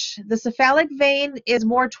which, the cephalic vein is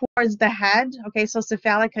more towards the head. Okay, so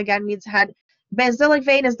cephalic again means head. Basilic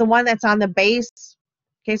vein is the one that's on the base.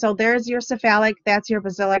 Okay, so there's your cephalic, that's your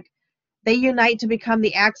basilic. They unite to become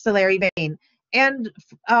the axillary vein. And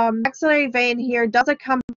axillary vein here does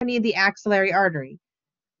accompany the axillary artery.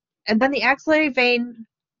 And then the axillary vein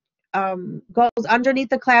goes underneath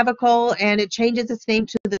the clavicle and it changes its name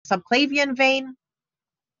to the subclavian vein.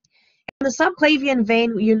 And the subclavian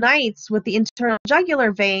vein unites with the internal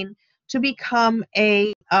jugular vein to become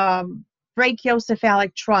a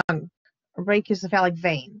brachiocephalic trunk, or brachiocephalic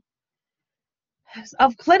vein.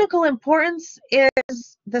 Of clinical importance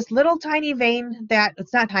is this little tiny vein that,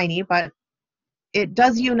 it's not tiny, but it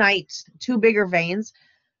does unite two bigger veins,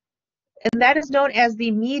 and that is known as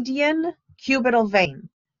the median cubital vein.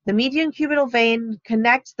 The median cubital vein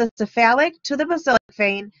connects the cephalic to the basilic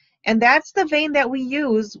vein, and that's the vein that we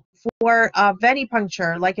use for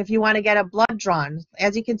venipuncture, like if you want to get a blood drawn,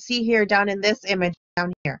 as you can see here down in this image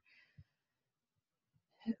down here.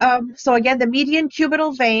 So again, the median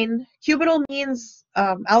cubital vein, cubital means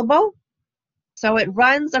elbow, so it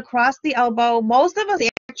runs across the elbow. Most of us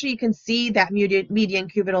actually can see that median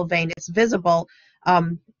cubital vein. It's visible,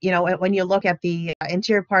 when you look at the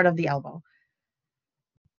interior part of the elbow.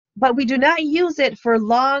 But we do not use it for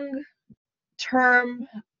long-term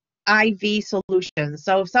IV solutions.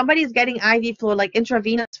 So if somebody's getting IV fluid, like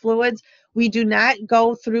intravenous fluids, we do not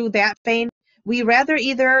go through that vein. We rather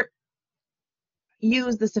either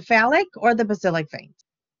use the cephalic or the basilic vein.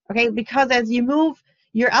 Okay, because as you move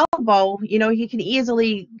your elbow, you can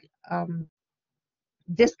easily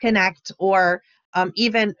disconnect or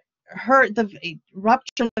even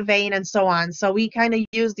rupture the vein and so on. So we kind of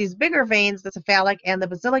use these bigger veins, the cephalic and the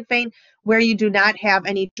basilic vein, where you do not have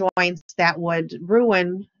any joints that would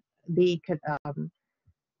ruin the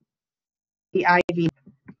IV.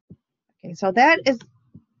 Okay, so that is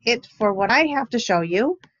it for what I have to show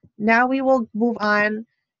you. Now we will move on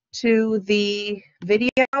to the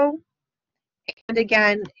video. And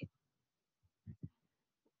again,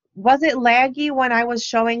 was it laggy when I was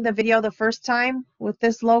showing the video the first time with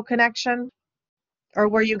this low connection? Or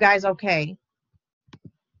were you guys okay?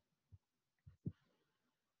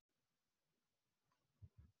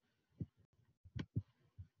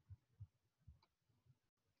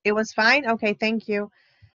 It was fine? Okay, thank you.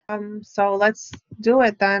 So let's do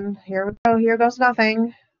it then. Here we go. Here goes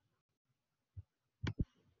nothing.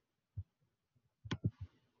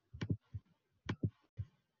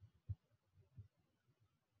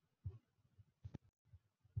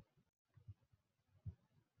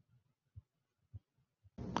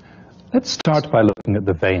 Let's start by looking at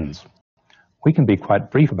the veins. We can be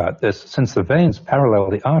quite brief about this since the veins parallel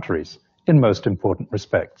the arteries in most important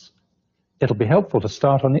respects. It'll be helpful to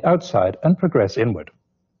start on the outside and progress inward,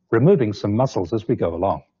 removing some muscles as we go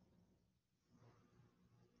along.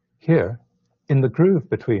 Here, in the groove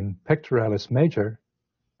between pectoralis major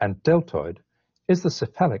and deltoid, is the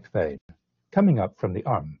cephalic vein coming up from the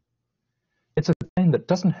arm. It's a vein that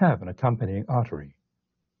doesn't have an accompanying artery.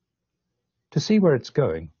 To see where it's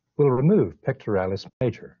going, we'll remove pectoralis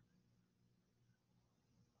major.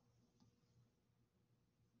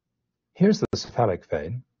 Here's the cephalic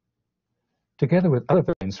vein. Together with other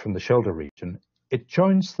veins from the shoulder region, it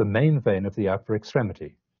joins the main vein of the upper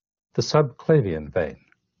extremity, the subclavian vein.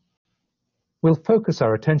 We'll focus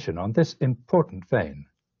our attention on this important vein.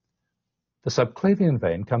 The subclavian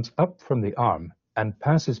vein comes up from the arm and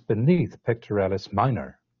passes beneath pectoralis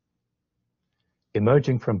minor.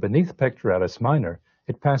 Emerging from beneath pectoralis minor,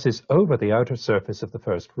 it passes over the outer surface of the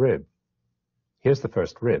first rib. Here's the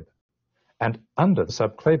first rib, and under the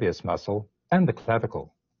subclavius muscle and the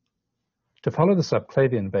clavicle. To follow the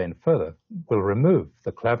subclavian vein further, we'll remove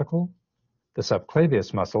the clavicle, the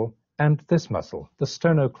subclavius muscle, and this muscle, the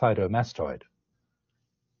sternocleidomastoid.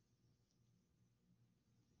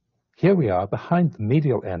 Here we are behind the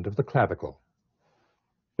medial end of the clavicle,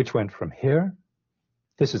 which went from here,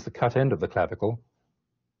 this is the cut end of the clavicle,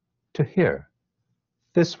 to here.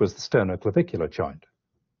 This was the sternoclavicular joint.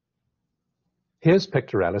 Here's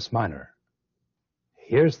pectoralis minor.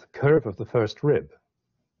 Here's the curve of the first rib.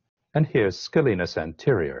 And here's scalenus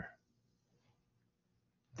anterior.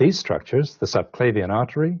 These structures, the subclavian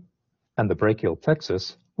artery and the brachial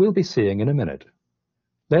plexus, we'll be seeing in a minute.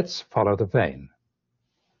 Let's follow the vein.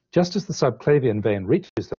 Just as the subclavian vein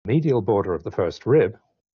reaches the medial border of the first rib.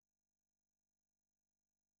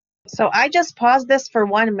 So I just paused this for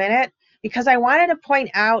 1 minute because I wanted to point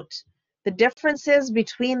out the differences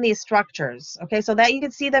between these structures, okay, so that you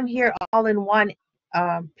can see them here all in one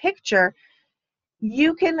picture.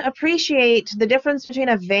 You can appreciate the difference between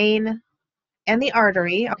a vein and the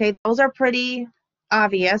artery. Okay, those are pretty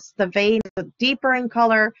obvious. The vein is deeper in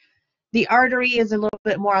color. The artery is a little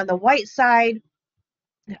bit more on the white side,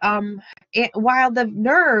 while the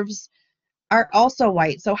nerves are also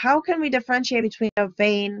white. So how can we differentiate between a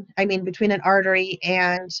vein, between an artery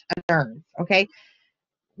and a nerve? Okay,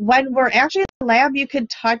 when we're actually in the lab, you could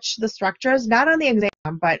touch the structures, not on the exam,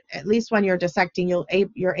 but at least when you're dissecting,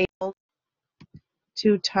 you're able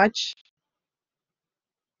to touch.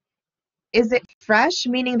 Is it fresh,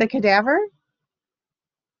 meaning the cadaver?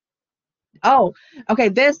 Oh, okay,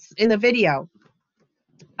 this in the video.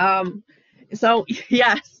 So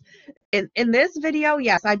yes, in this video,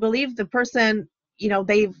 yes, I believe the person,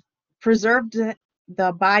 they've preserved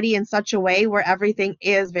the body in such a way where everything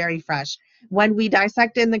is very fresh. When we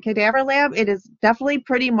dissect in the cadaver lab, it is definitely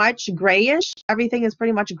pretty much grayish. Everything is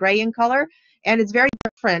pretty much gray in color, and it's very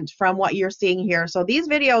different from what you're seeing here. So these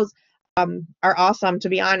videos are awesome, to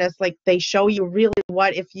be honest. Like, they show you really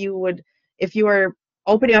what if you were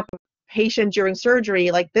opening up a patient during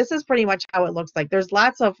surgery. Like, this is pretty much how it looks like. There's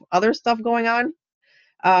lots of other stuff going on,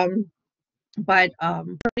 but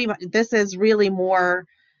pretty much this is really more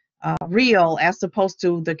real as opposed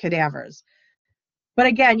to the cadavers. But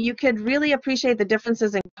again, you could really appreciate the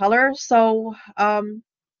differences in color. So, I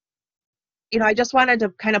just wanted to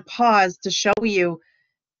kind of pause to show you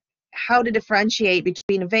how to differentiate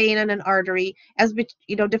between a vein and an artery.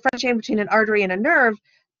 Differentiating between an artery and a nerve,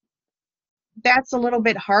 that's a little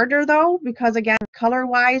bit harder though, because again,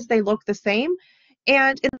 color-wise, they look the same.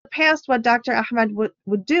 And in the past, what Dr. Ahmed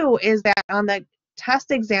would do is that on the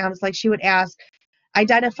test exams, like, she would ask,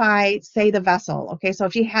 identify, say, the vessel. Okay, so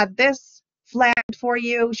if she had this flagged for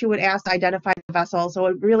you, she would ask to identify the vessel. So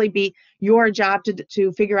it would really be your job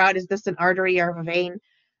to figure out, is this an artery or a vein?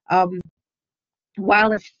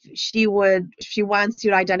 While if she wants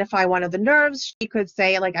you to identify one of the nerves, she could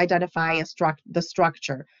say, like, identify the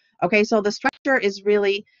structure. Okay, so the structure is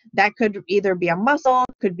really, that could either be a muscle,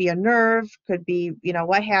 could be a nerve, could be,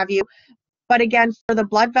 what have you. But again, for the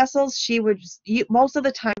blood vessels, most of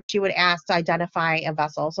the time she would ask to identify a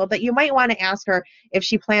vessel, so that you might want to ask her if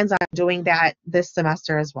she plans on doing that this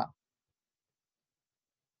semester as well.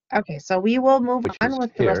 Okay, so we will move on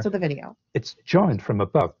with the rest of the video. It's joined from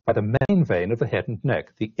above by the main vein of the head and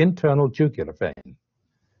neck, the internal jugular vein.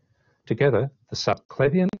 Together, the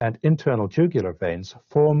subclavian and internal jugular veins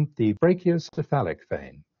form the brachiocephalic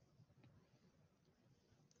vein.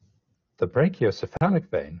 The brachiocephalic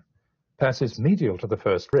vein passes medial to the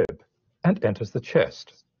first rib and enters the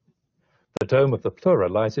chest. The dome of the pleura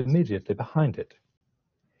lies immediately behind it.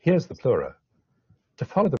 Here's the pleura. To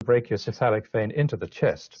follow the brachiocephalic vein into the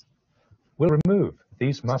chest, we'll remove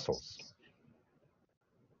these muscles.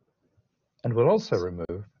 And we'll also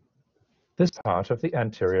remove this part of the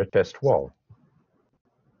anterior chest wall.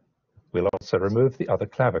 We'll also remove the other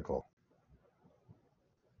clavicle.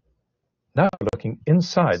 Now looking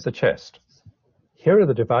inside the chest. Here are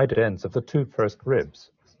the divided ends of the two first ribs.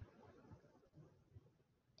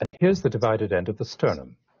 And here's the divided end of the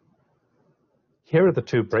sternum. Here are the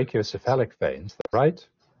two brachiocephalic veins, the right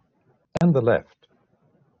and the left.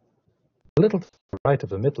 A little to the right of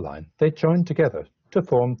the midline, they join together to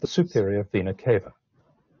form the superior vena cava.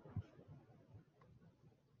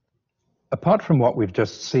 Apart from what we've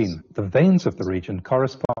just seen, the veins of the region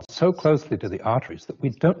correspond so closely to the arteries that we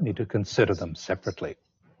don't need to consider them separately.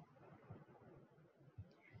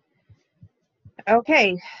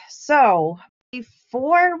 Okay, so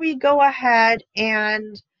before we go ahead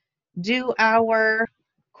and do our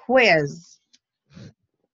quiz,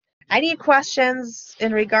 I need questions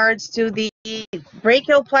in regards to the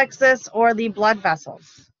brachial plexus or the blood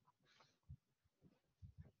vessels.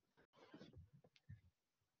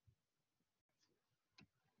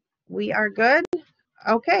 We are good?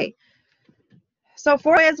 Okay. So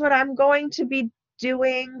for is what I'm going to be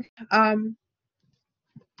doing,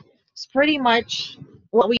 it's pretty much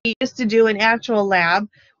what we used to do in actual lab,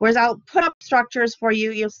 whereas I'll put up structures for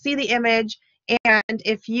you. You'll see the image, and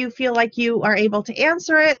if you feel like you are able to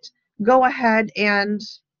answer it, go ahead and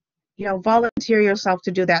volunteer yourself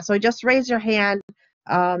to do that. So just raise your hand,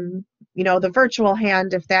 the virtual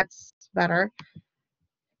hand if that's better,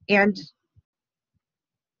 and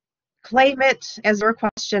claim it as your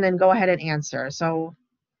question and go ahead and answer. So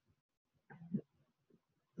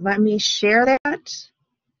let me share that.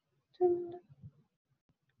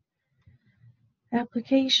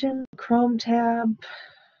 Application, Chrome tab.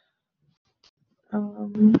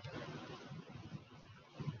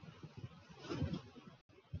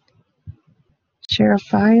 Share a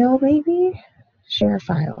file, maybe? Share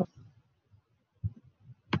file.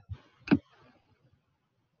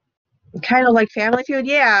 Kind of like Family Feud,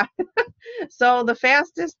 yeah. So the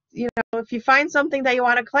fastest, if you find something that you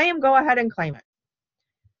want to claim, go ahead and claim it.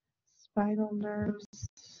 Spinal nerves,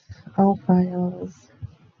 all files.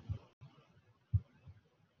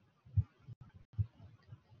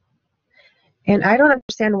 And I don't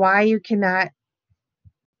understand why you cannot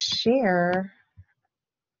share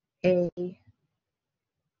a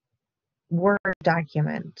Word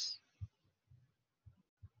document.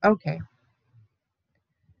 Okay.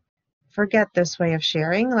 Forget this way of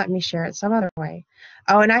sharing. Let me share it some other way.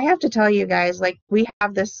 Oh, and I have to tell you guys, like, we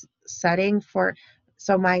have this setting for,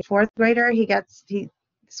 so my fourth grader,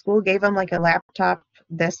 school gave him like a laptop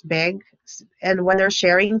this big, and when they're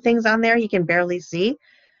sharing things on there, he can barely see.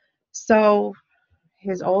 So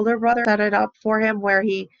his older brother set it up for him where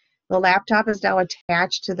the laptop is now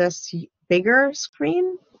attached to this bigger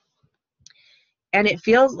screen. And it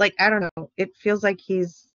feels like, I don't know, it feels like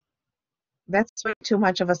that's way too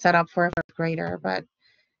much of a setup for a fourth grader, but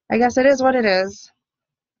I guess it is what it is.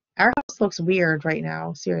 Our house looks weird right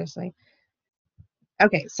now, seriously.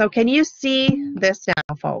 Okay, so can you see this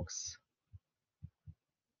now, folks?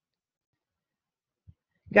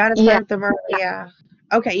 Gotta start the yeah.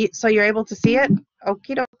 Okay, so you're able to see it?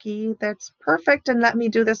 Okie dokie, that's perfect. And let me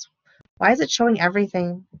do this. Why is it showing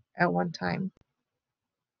everything at one time?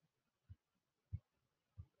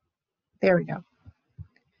 There we go.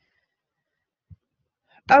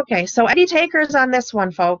 Okay, so any takers on this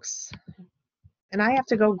one, folks? And I have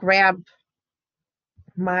to go grab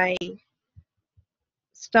my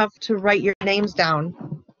stuff to write your names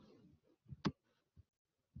down.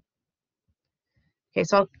 Okay,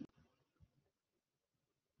 so I'll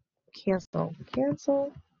cancel.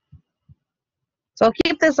 So I'll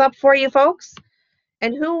keep this up for you folks.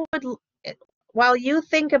 And while you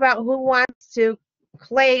think about who wants to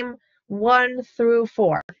claim 1 through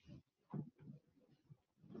 4.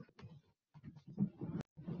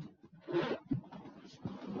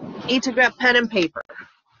 Need to grab pen and paper.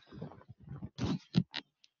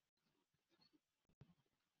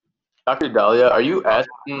 Dr. Dahlia, are you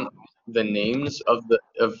asking the names of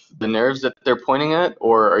the nerves that they're pointing at,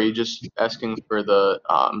 or are you just asking for the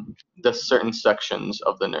certain sections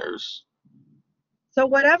of the nerves? So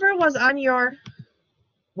whatever was on your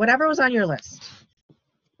list.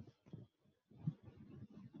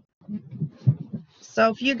 So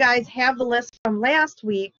if you guys have the list from last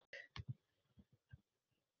week,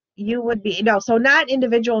 you would be so not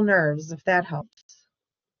individual nerves, if that helps.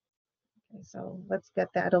 Okay, so let's get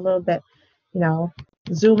that a little bit,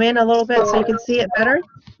 zoom in a little bit so you can see it better.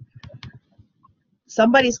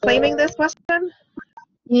 Somebody's claiming this question?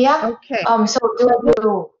 Yeah. Okay. So do I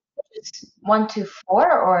do 1 to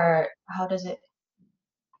 4, or how does it?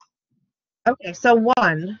 Okay, so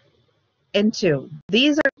 1 and 2.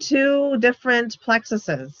 These are 2 different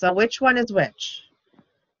plexuses. So which one is which?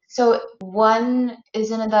 So 1,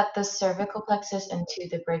 isn't that the cervical plexus, and 2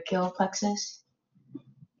 the brachial plexus?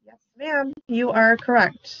 Yes, ma'am. You are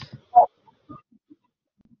correct.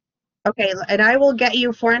 Okay, and I will get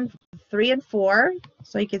you 3 and 4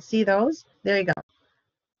 so you can see those. There you go.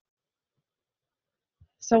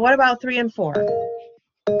 So what about 3 and 4?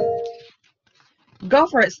 Go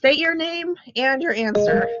for it. State your name and your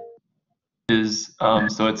answer.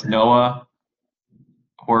 So it's Noah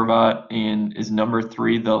Horvat, and is number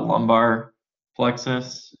 3 the lumbar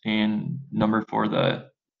plexus, and number 4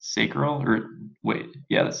 the sacral, or wait,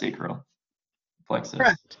 yeah, the sacral plexus.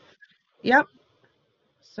 Correct. Yep.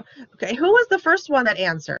 So, okay, who was the first one that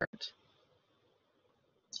answered?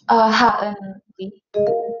 Ha and Lee.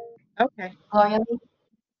 Okay. Gloria Lee.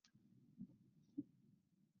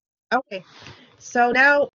 Okay. So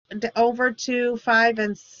now over to 5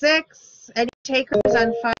 and 6. Any takers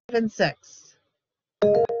on 5 and 6?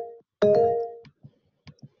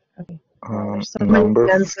 Okay. There's so many Number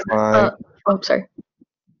hands. 5. Oh, sorry.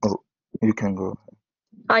 Oh, you can go.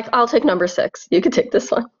 I'll take number 6. You can take this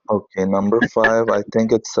one. Okay, number 5. I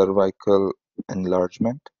think it's cervical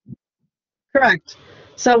enlargement. Correct.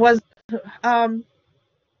 So was Anupam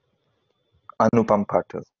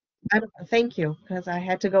Patel. thank you, because I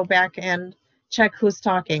had to go back and check who's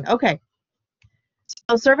talking. Okay.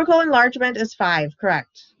 So cervical enlargement is 5,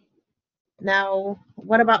 correct. Now,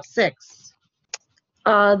 what about 6?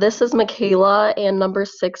 This is Michaela, and number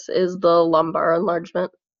 6 is the lumbar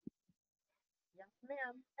enlargement. Yes,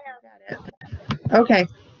 ma'am. Got it. Okay.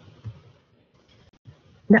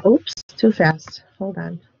 Now, oops, too fast. Hold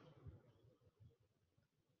on.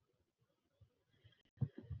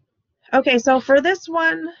 Okay, so for this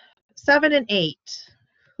one, 7 and 8,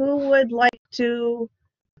 who would like to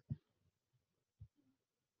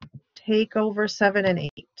take over 7 and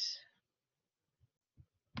 8?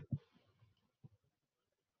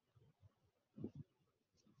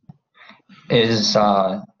 Is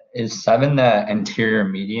 7 the anterior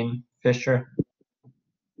median fissure?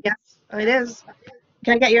 Yes, it is.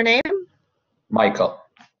 Can I get your name? Michael.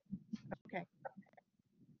 Okay.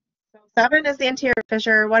 So 7 is the anterior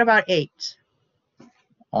fissure. What about 8?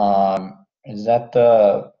 Is that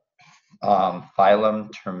the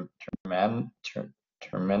phylum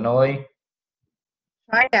terminally?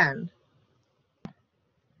 Try again.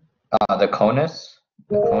 The conus?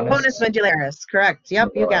 The Conus medullaris, correct. Yep,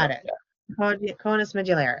 you got it. Yeah. Conus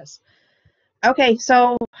medullaris. Okay,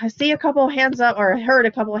 so I see a couple hands up, or heard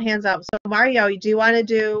a couple of hands up. So Mario, do you want to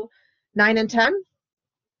do 9 and 10?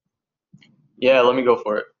 Yeah, let me go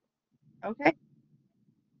for it. Okay.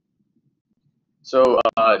 So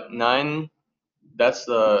 9, that's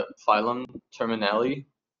the phylum terminale.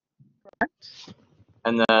 Correct.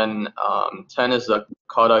 And then 10 is the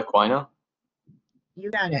cauda equina. You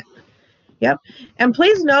got it. Yep. And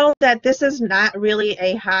please know that this is not really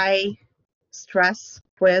a high stress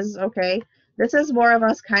quiz, okay? This is more of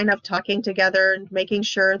us kind of talking together and making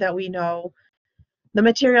sure that we know the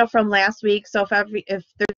material from last week. So if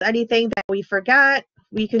there's anything that we forgot,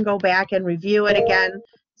 we can go back and review it again.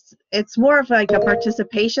 It's more of like a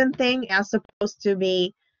participation thing as opposed to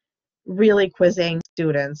me really quizzing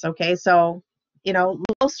students, okay? So,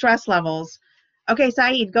 low stress levels. Okay,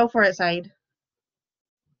 Saeed, go for it, Saeed.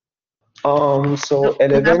 So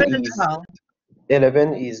 11 and 12.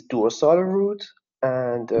 11 is dorsal root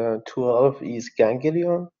and 12 is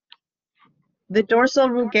ganglion. The dorsal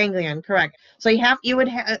root ganglion, correct. So you would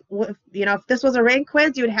have, if this was a rain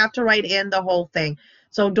quiz, you would have to write in the whole thing.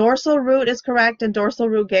 So dorsal root is correct and dorsal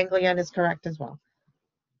root ganglion is correct as well.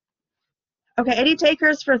 Okay, any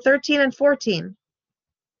takers for 13 and 14?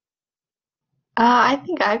 I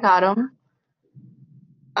think I got them.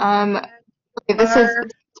 Okay, this is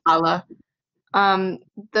Tala.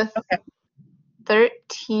 The Okay.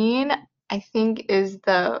 13, I think, is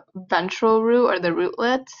the ventral root or the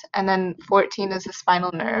rootlets, and then 14 is the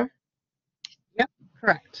spinal nerve. Yep,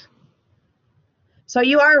 correct. So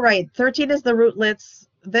you are right. 13 is the rootlets.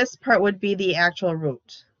 This part would be the actual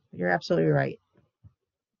root. You're absolutely right.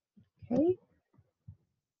 Okay.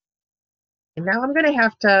 And now I'm going to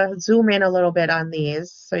have to zoom in a little bit on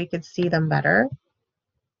these so you can see them better.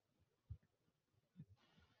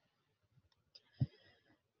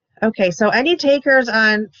 Okay, so any takers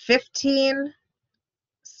on 15,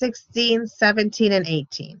 16, 17, and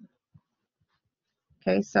 18?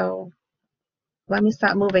 Okay, so let me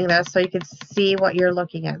stop moving this so you can see what you're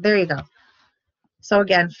looking at. There you go. So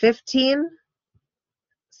again, 15,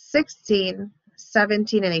 16,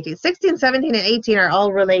 17, and 18. 16, 17, and 18 are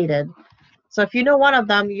all related. So if you know one of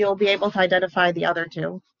them, you'll be able to identify the other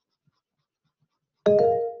two.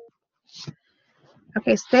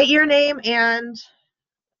 Okay, state your name and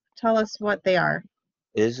tell us what they are.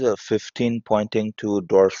 Is 15 pointing to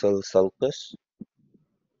dorsal sulcus?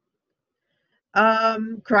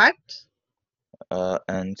 Correct?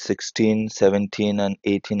 And 16, 17, and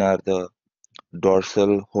 18 are the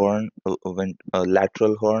dorsal horn,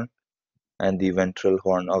 lateral horn, and the ventral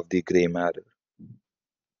horn of the gray matter.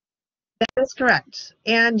 That is correct.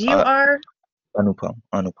 And you are?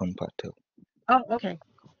 Anupam Patel. Oh, okay.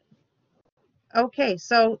 Okay,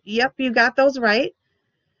 so yep, you got those right.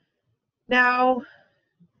 Now,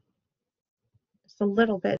 just a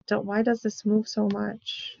little bit. Why does this move so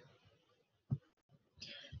much?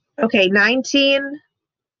 Okay, 19,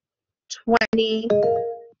 20,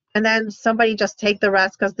 and then somebody just take the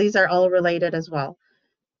rest because these are all related as well.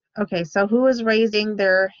 Okay, so who is raising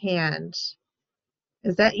their hand?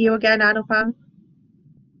 Is that you again, Anupam?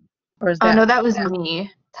 Or is that no, that was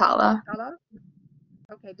me, Tala. Tala?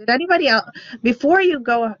 Okay, did anybody else, before you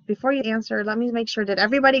answer, let me make sure, did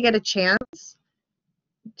everybody get a chance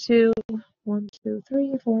to, 1, 2,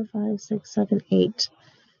 3, 4, 5, 6, 7, 8.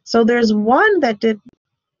 So there's one that did.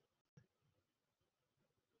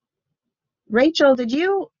 Rachel, did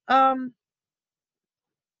you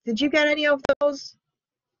get any of those?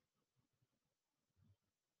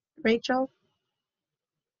 Rachel?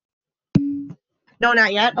 No,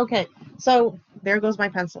 not yet. Okay, so there goes my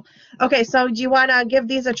pencil. Okay, so do you want to give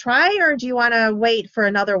these a try, or do you want to wait for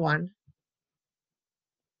another one?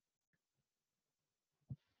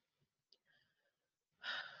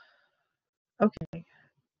 Okay.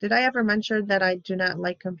 Did I ever mention that I do not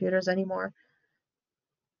like computers anymore?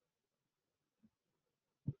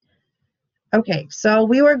 Okay, so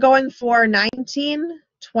we were going for 19,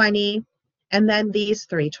 20, and then these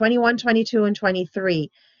three, 21, 22, and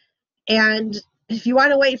 23. And if you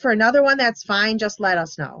want to wait for another one, that's fine. Just let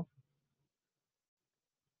us know.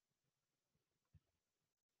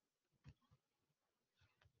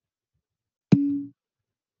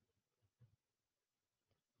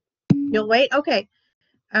 You'll wait? Okay.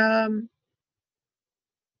 No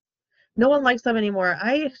one likes them anymore.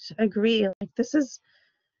 I agree. Like, this is,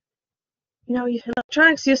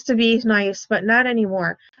 electronics used to be nice, but not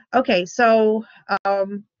anymore. Okay, so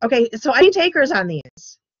any takers on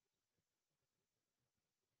these?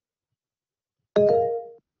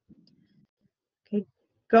 Okay,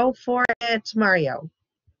 go for it, Mario.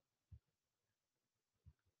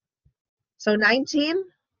 So 19?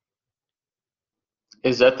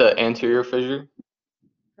 Is that the anterior fissure?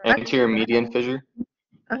 Correct. Anterior median fissure?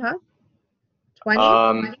 Uh-huh.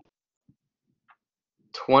 20?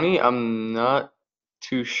 20, I'm not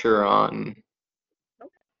too sure on.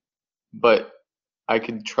 But I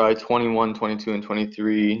could try 21, 22, and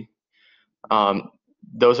 23.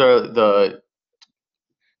 Those are the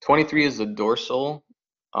 23 is the dorsal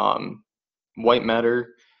white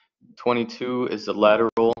matter, 22 is the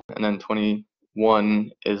lateral, and then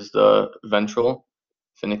 21 is the ventral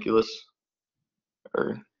funiculus.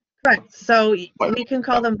 Correct. So we can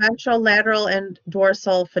call them ventral, lateral, and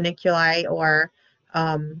dorsal funiculi, or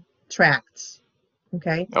tracts.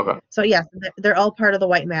 Okay. Okay. So yes, they're all part of the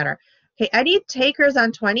white matter. Okay. Any takers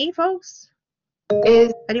on 20, folks?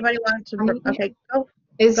 Is Anybody want to? 20, okay. Go.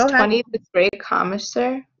 Is Go ahead. 20 the gray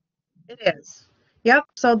commissure? It is. Yep.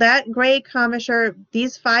 So that gray commissure,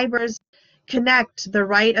 these fibers connect the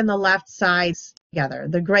right and the left sides together.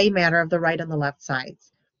 The gray matter of the right and the left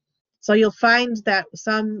sides. So you'll find that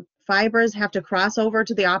some fibers have to cross over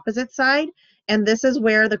to the opposite side, and this is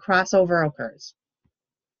where the crossover occurs.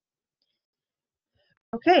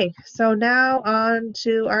 Okay, so now on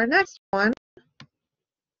to our next one.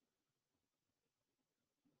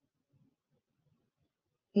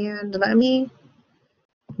 And let me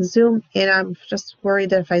zoom in. I'm just worried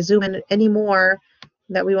that if I zoom in any more,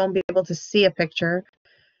 that we won't be able to see a picture.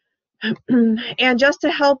 And just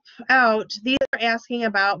to help out, these are asking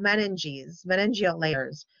about meningeal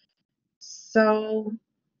layers. So,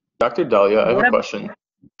 Dr. Dahlia, I have a question.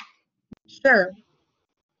 Sure.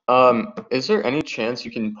 Is there any chance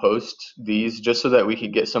you can post these just so that we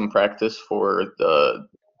could get some practice for the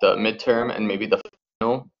midterm and maybe the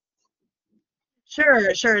final?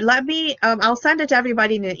 Sure. Let me, I'll send it to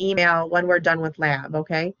everybody in an email when we're done with lab,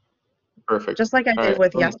 okay? Perfect. Just like I did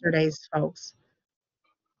with yesterday's folks.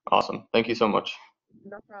 Awesome. Thank you so much.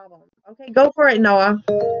 No problem. Okay, go for it, Noah.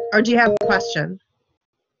 Or do you have a question?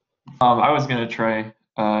 I was gonna try.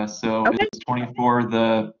 So okay. Is 24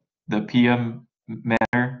 the PM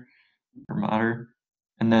matter or matter?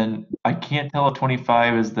 And then I can't tell if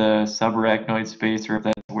 25 is the subarachnoid space or if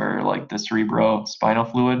that's where like the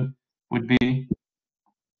cerebrospinal fluid would be.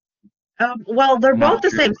 Well, they're both the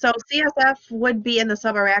same. So CSF would be in the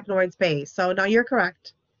subarachnoid space. So no, you're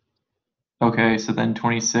correct. Okay, so then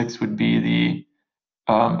 26 would be the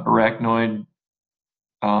arachnoid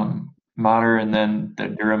mater, and then the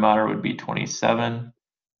dura mater would be 27.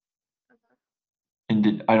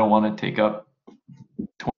 And I don't want to take up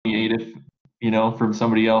 28 if, from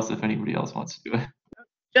somebody else, if anybody else wants to do it.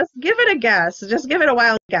 Just give it a guess. Just give it a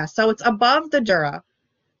wild guess. So it's above the dura.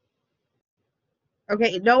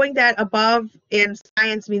 Okay, knowing that above in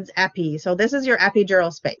science means epi. So this is your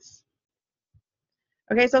epidural space.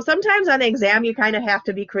 Okay, so sometimes on the exam, you kind of have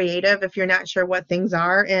to be creative if you're not sure what things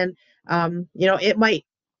are. And, it might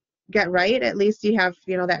get right. At least you have,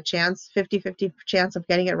 that chance, 50-50 chance of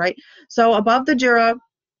getting it right. So above the dura,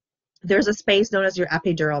 there's a space known as your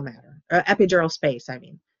epidural matter, or epidural space, I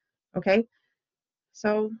mean. Okay,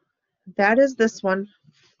 so that is this one.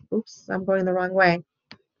 Oops, I'm going the wrong way.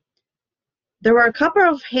 There were a couple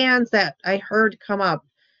of hands that I heard come up.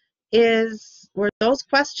 Were those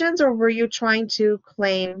questions, or were you trying to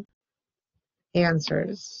claim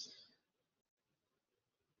answers?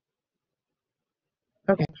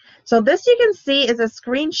 Okay, so this you can see is a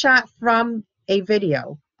screenshot from a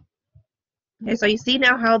video. Okay, so you see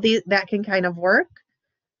now how that can kind of work.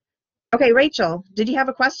 Okay, Rachel, did you have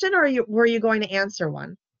a question, or were you going to answer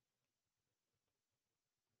one?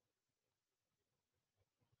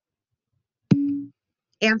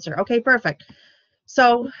 Answer. Okay, perfect.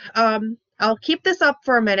 So I'll keep this up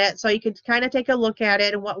for a minute so you can kind of take a look at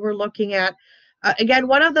it and what we're looking at. Again,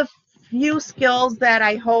 one of the few skills that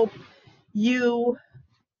I hope you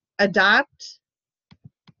adopt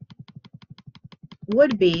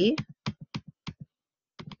would be,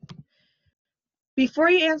 before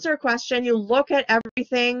you answer a question, you look at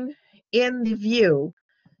everything in the view.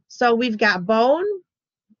 So we've got bone,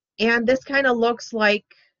 and this kind of looks like,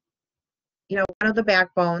 you know, one of the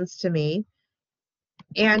backbones to me.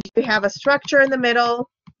 And you have a structure in the middle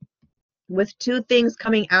with two things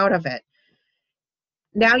coming out of it.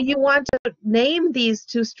 Now you want to name these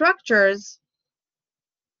two structures,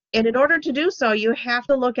 and in order to do so, you have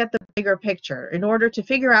to look at the bigger picture in order to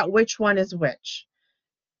figure out which one is which.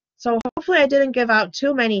 So hopefully I didn't give out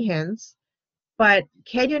too many hints, but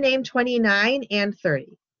can you name 29 and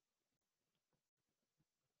 30?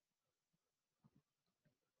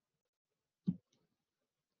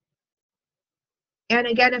 And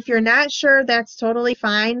again, if you're not sure, that's totally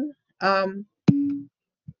fine.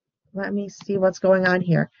 Let me see what's going on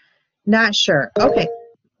here. Not sure. Okay,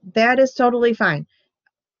 that is totally fine.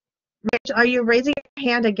 Rich, are you raising your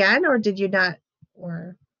hand again, or did you not?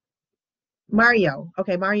 Or Mario.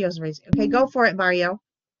 Okay, Mario's raising. Okay, go for it, Mario.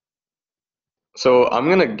 So I'm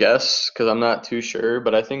gonna guess because I'm not too sure,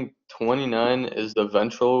 but I think 29 is the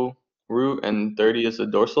ventral root and 30 is the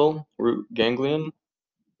dorsal root ganglion.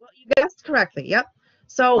 Well, you guessed correctly. Yep.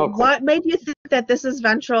 So Oh, cool. what made you think that this is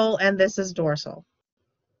ventral and this is dorsal?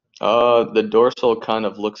 The dorsal kind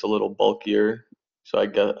of looks a little bulkier, so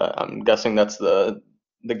I'm guessing that's the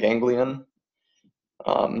ganglion.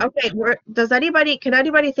 Okay, can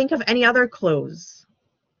anybody think of any other clues?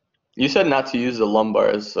 You said not to use the lumbar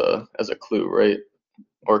as a clue, right?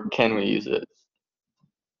 Or can we use it?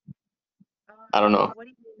 I don't know. What do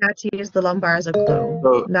you mean not to use the lumbar as a clue?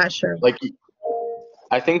 So, Not sure. like,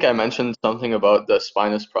 I think I mentioned something about the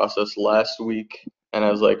spinous process last week, and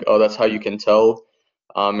I was like, oh, that's how you can tell.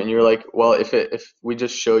 And you're like, well, if we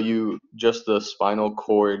just show you just the spinal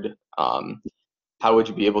cord, how would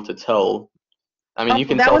you be able to tell? I mean, you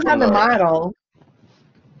can That tell was from on the model.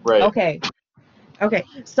 right. Okay. Okay.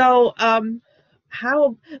 So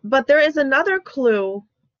but there is another clue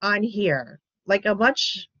on here, like a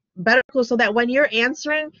much better clue, so that when you're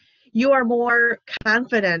answering, you are more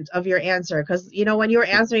confident of your answer. Because, you know, when you're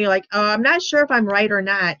answering, you're like, oh, I'm not sure if I'm right or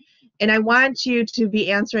not. And I want you to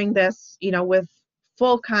be answering this, you know, with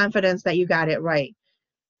full confidence that you got it right.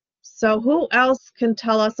 So who else can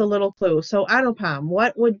tell us a little clue? So Anupam,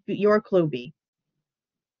 what would your clue be?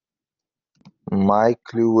 My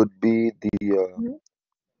clue would be the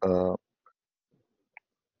uh,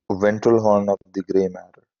 ventral horn of the gray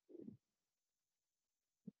matter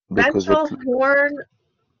because Ventral horn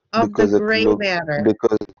of the gray matter.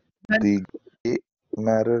 because the gray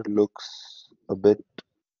matter looks a bit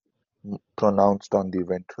pronounced on the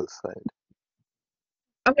ventral side.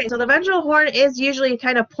 Okay, so the ventral horn is usually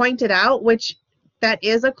kind of pointed out, which that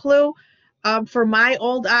is a clue. For my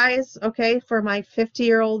old eyes, okay, for my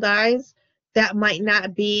 50-year-old eyes, that might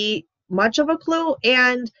not be much of a clue.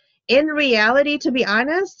 And in reality, to be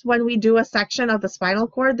honest, when we do a section of the spinal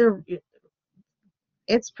cord,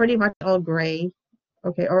 it's pretty much all gray,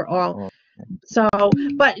 okay, or all. So,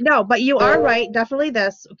 but you are right, definitely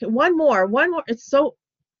this. Okay, one more. It's so,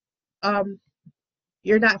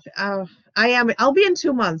 you're not, I'll be in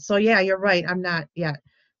 2 months. So yeah, you're right. I'm not yet,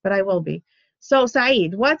 but I will be. So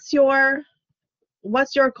Saeed, what's your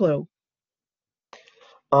clue?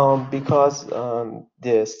 Because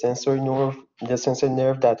the sensory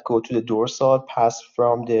nerve that go to the dorsal pass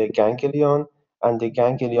from the ganglion, and the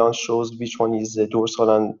ganglion shows which one is the dorsal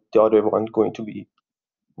and the other one going to be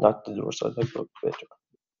not the dorsal.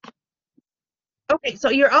 Okay, so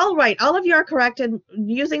you're all right. All of you are correct in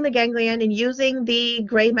using the ganglion and using the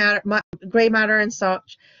gray matter and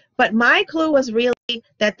such. But my clue was really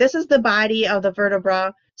that this is the body of the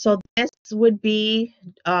vertebra. So this would be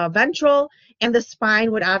ventral, and the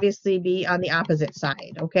spine would obviously be on the opposite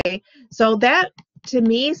side. Okay, so that to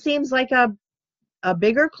me seems like a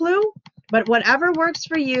bigger clue, but whatever works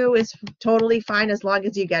for you is totally fine as long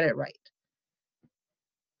as you get it right.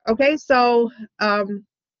 Okay, so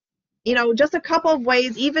you know, just a couple of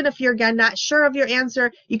ways, even if you're again not sure of your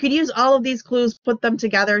answer, you could use all of these clues, put them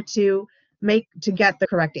together to get the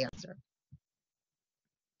correct answer.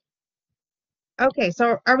 Okay,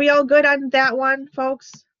 so are we all good on that one,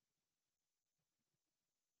 folks?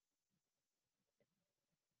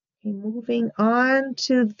 Okay, moving on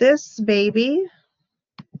to this baby.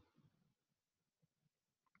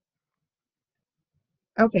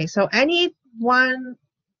 Okay, so anyone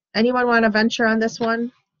want to venture on this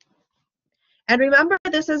one? And remember,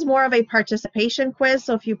 this is more of a participation quiz,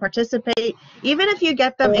 so if you participate, even if you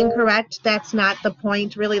get them incorrect, that's not the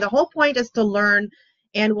point, really. The whole point is to learn,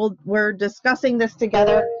 and we're discussing this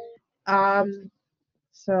together.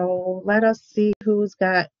 So let us see who's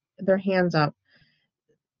got their hands up.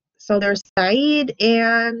 So there's Saeed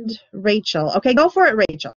and Rachel. Okay, go for it,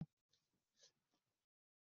 Rachel.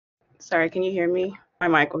 Sorry, can you hear me? My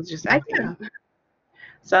mic was just I acting can. up.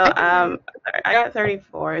 So I got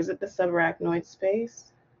 34. Is it the subarachnoid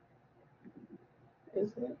space?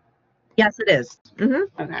 Is it? Yes, it is.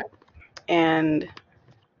 Mm-hmm. Okay. And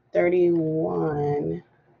 31,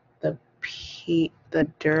 the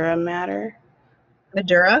dura matter. The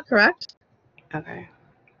dura, correct? Okay.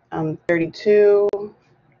 32.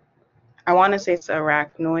 I want to say it's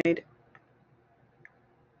arachnoid.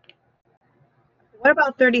 What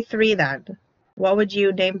about 33 then? What would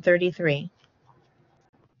you name 33?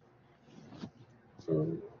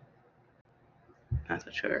 Not so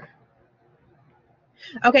sure.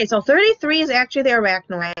 Okay, so 33 is actually the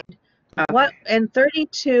arachnoid. Okay. And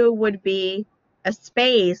 32 would be a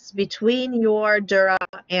space between your dura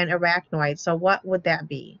and arachnoid. So what would that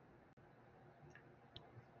be?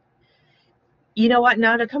 You know what?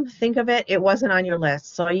 Now to come to think of it, it wasn't on your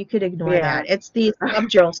list, so you could ignore that. It's the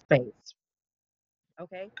subdural space.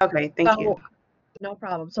 Okay. Okay, thank you. No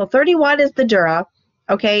problem. So 31 is the dura.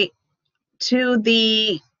 Okay. To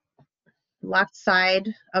the left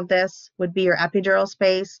side of this would be your epidural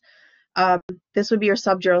space. This would be your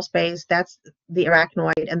subdural space. That's the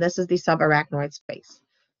arachnoid, and this is the subarachnoid space.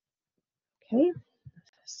 Okay,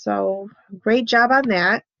 so great job on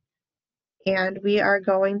that. And we are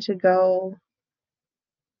going to go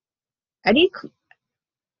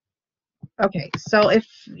okay, so if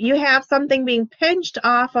you have something being pinched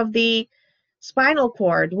off of the spinal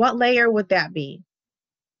cord, what layer would that be?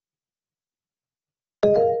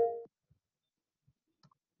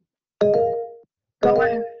 Go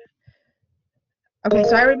ahead. Okay,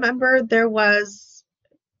 so I remember there was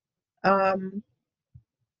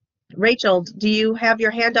Rachel, do you have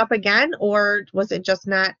your hand up again, or was it just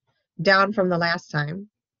not down from the last time?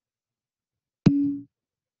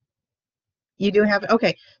 You do have,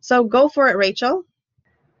 okay, so go for it, Rachel.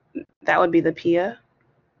 That would be the pia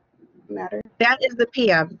matter. That is the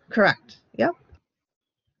pia, correct. Yep.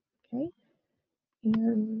 Okay.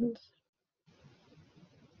 And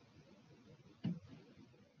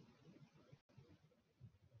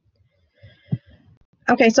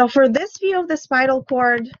okay, so for this view of the spinal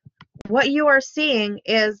cord, what you are seeing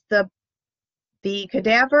is the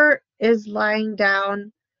cadaver is lying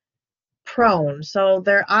down prone. So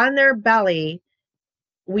they're on their belly.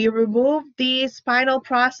 We remove the spinal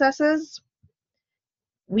processes.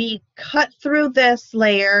 We cut through this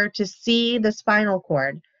layer to see the spinal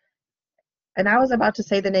cord. And I was about to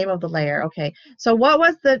say the name of the layer. Okay. So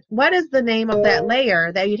what is the name of that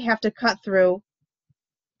layer that you'd have to cut through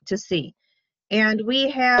to see? And we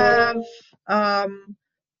have I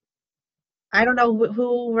don't know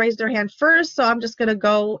who raised their hand first, so I'm just going to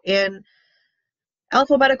go in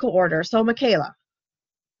alphabetical order. So Michaela.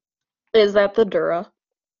 Is that the dura?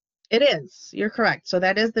 It is. You're correct. So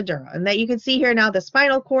that is the dura. And that you can see here now the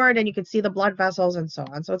spinal cord, and you can see the blood vessels and so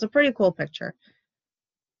on. So it's a pretty cool picture.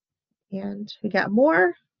 And we got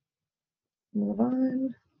more. Move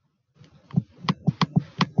on.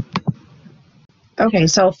 Okay,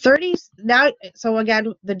 so 30 now. So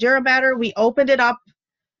again, the dura mater, we opened it up.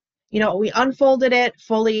 You know, we unfolded it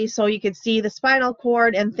fully so you could see the spinal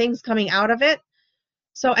cord and things coming out of it.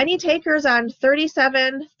 So any takers on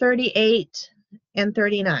 37, 38, and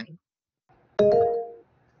 39?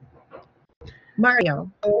 Mario,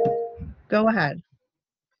 go ahead.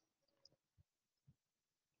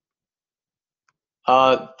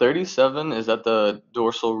 37 is at the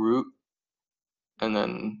dorsal root, and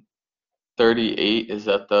then 38 is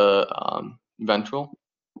at the ventral.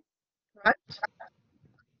 Correct.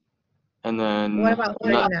 And then What about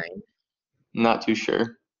 39? Not too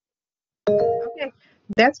sure. Okay,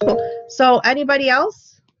 that's cool. So anybody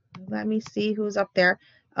else? Let me see who's up there.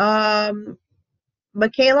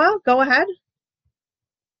 Michaela, go ahead.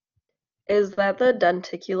 Is that the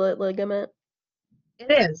denticulate ligament?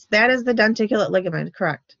 It is. That is the denticulate ligament,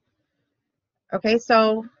 correct. Okay,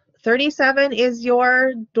 so 37 is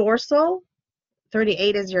your dorsal,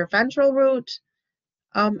 38 is your ventral root,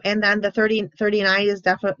 and then the 39 is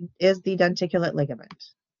the denticulate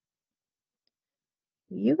ligament.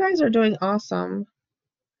 You guys are doing awesome.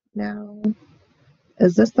 Now,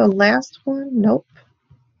 is this the last one? Nope.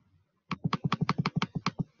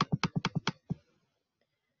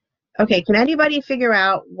 Okay, can anybody figure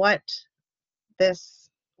out what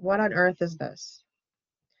on earth is this?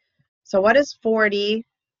 So what is 40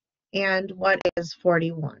 and what is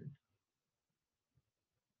 41?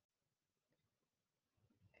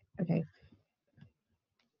 Okay.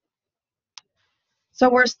 So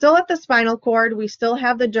we're still at the spinal cord. We still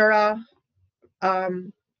have the dura,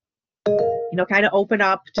 kind of open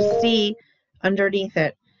up to see underneath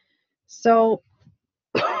it. So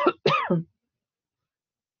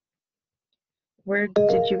where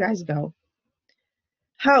did you guys go?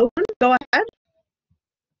 How? Go ahead.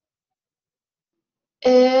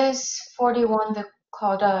 Is 41 the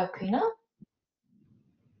cauda equina?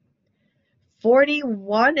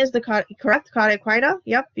 41 is the correct cauda equina.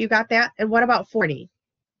 Yep, you got that. And what about 40?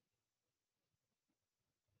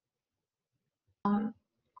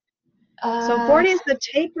 So 40 is the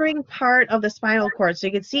tapering part of the spinal cord. So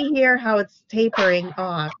you can see here how it's tapering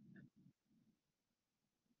off.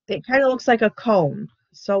 It kind of looks like a cone.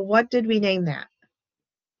 So what did we name that?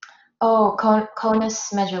 Oh,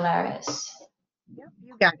 conus medullaris. Yep,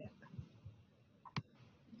 you got it.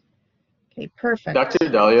 Okay, perfect. Dr.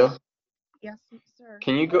 Dahlia, Yes, sir.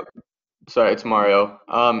 can you go? Sorry, it's Mario.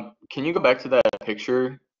 Can you go back to that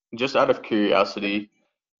picture, just out of curiosity?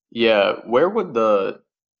 Yeah, where would the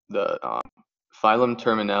phylum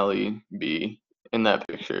terminale be in that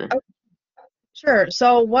picture? Oh, sure.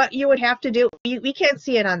 So what you would have to do, we can't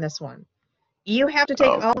see it on this one. You have to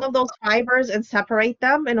take all of those fibers and separate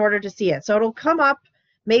them in order to see it. So it'll come up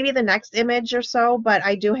maybe the next image or so, but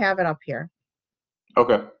I do have it up here.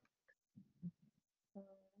 Okay.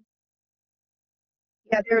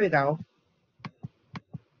 Yeah, there we go.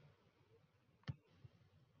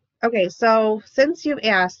 Okay, so since you've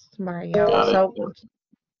asked, Mario, so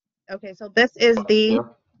okay, so this is the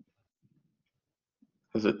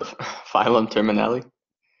Is it the phylum terminale?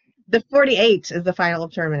 the 48 is the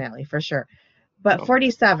phylum terminale for sure, but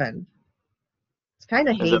 47, it's kind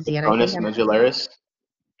of Is it hazy, the and I think conus medullaris?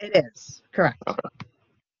 it is correct. Okay.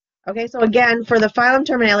 Okay, so again, for the phylum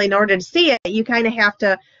terminale, in order to see it, you kind of have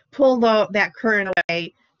to pull that current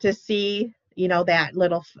away to see, that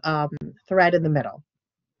little thread in the middle.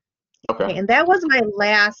 Okay, and that was my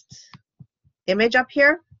last image up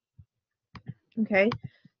here. Okay,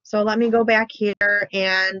 so let me go back here,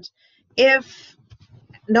 and if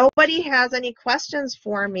nobody has any questions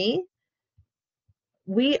for me,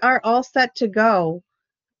 we are all set to go.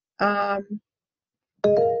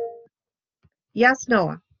 Yes,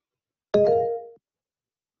 Noah?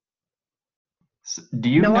 Do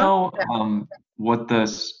you Noah? know what the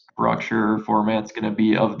structure format's going to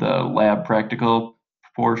be of the lab practical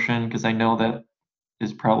portion? Because I know that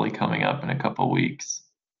is probably coming up in a couple weeks.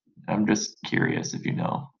 I'm just curious if you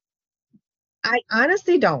know. I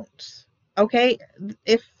honestly don't. Okay,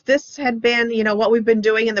 if this had been, what we've been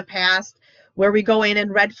doing in the past, where we go in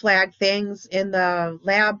and red flag things in the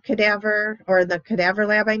lab cadaver, or the cadaver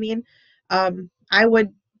lab, I mean, I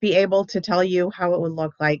would be able to tell you how it would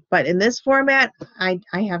look like. But in this format, I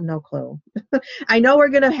have no clue. I know we're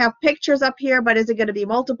going to have pictures up here, but is it going to be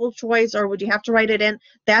multiple choice, or would you have to write it in?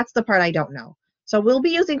 That's the part I don't know. So we'll be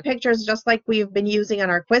using pictures just like we've been using on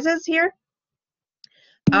our quizzes here.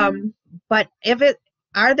 But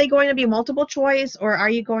are they going to be multiple choice, or are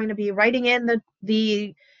you going to be writing in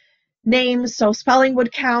the names so spelling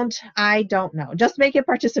would count? I don't know. Just make it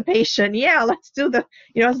participation. Yeah, let's do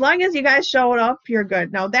as long as you guys show up, you're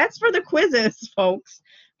good. Now that's for the quizzes, folks.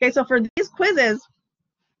 Okay, so for these quizzes,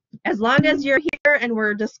 as long as you're here and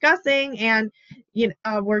we're discussing and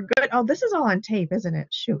we're good. Oh, this is all on tape, isn't it?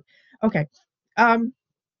 Shoot. Okay.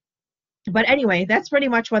 But anyway, that's pretty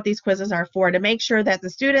much what these quizzes are for, to make sure that the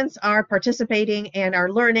students are participating and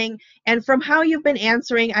are learning. And from how you've been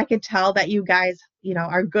answering, I could tell that you guys,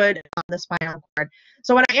 are good on the spinal cord.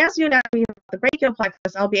 So when I ask you now the brachial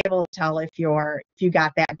plexus, I'll be able to tell if you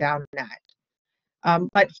got that down or not.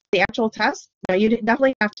 But the actual test, you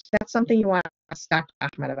definitely have to. That's something you want a stock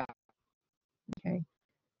document about. Okay.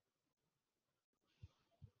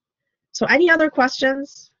 So any other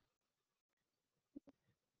questions?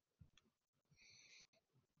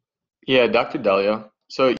 Yeah, Dr. Dahlia.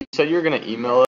 So you said you were gonna email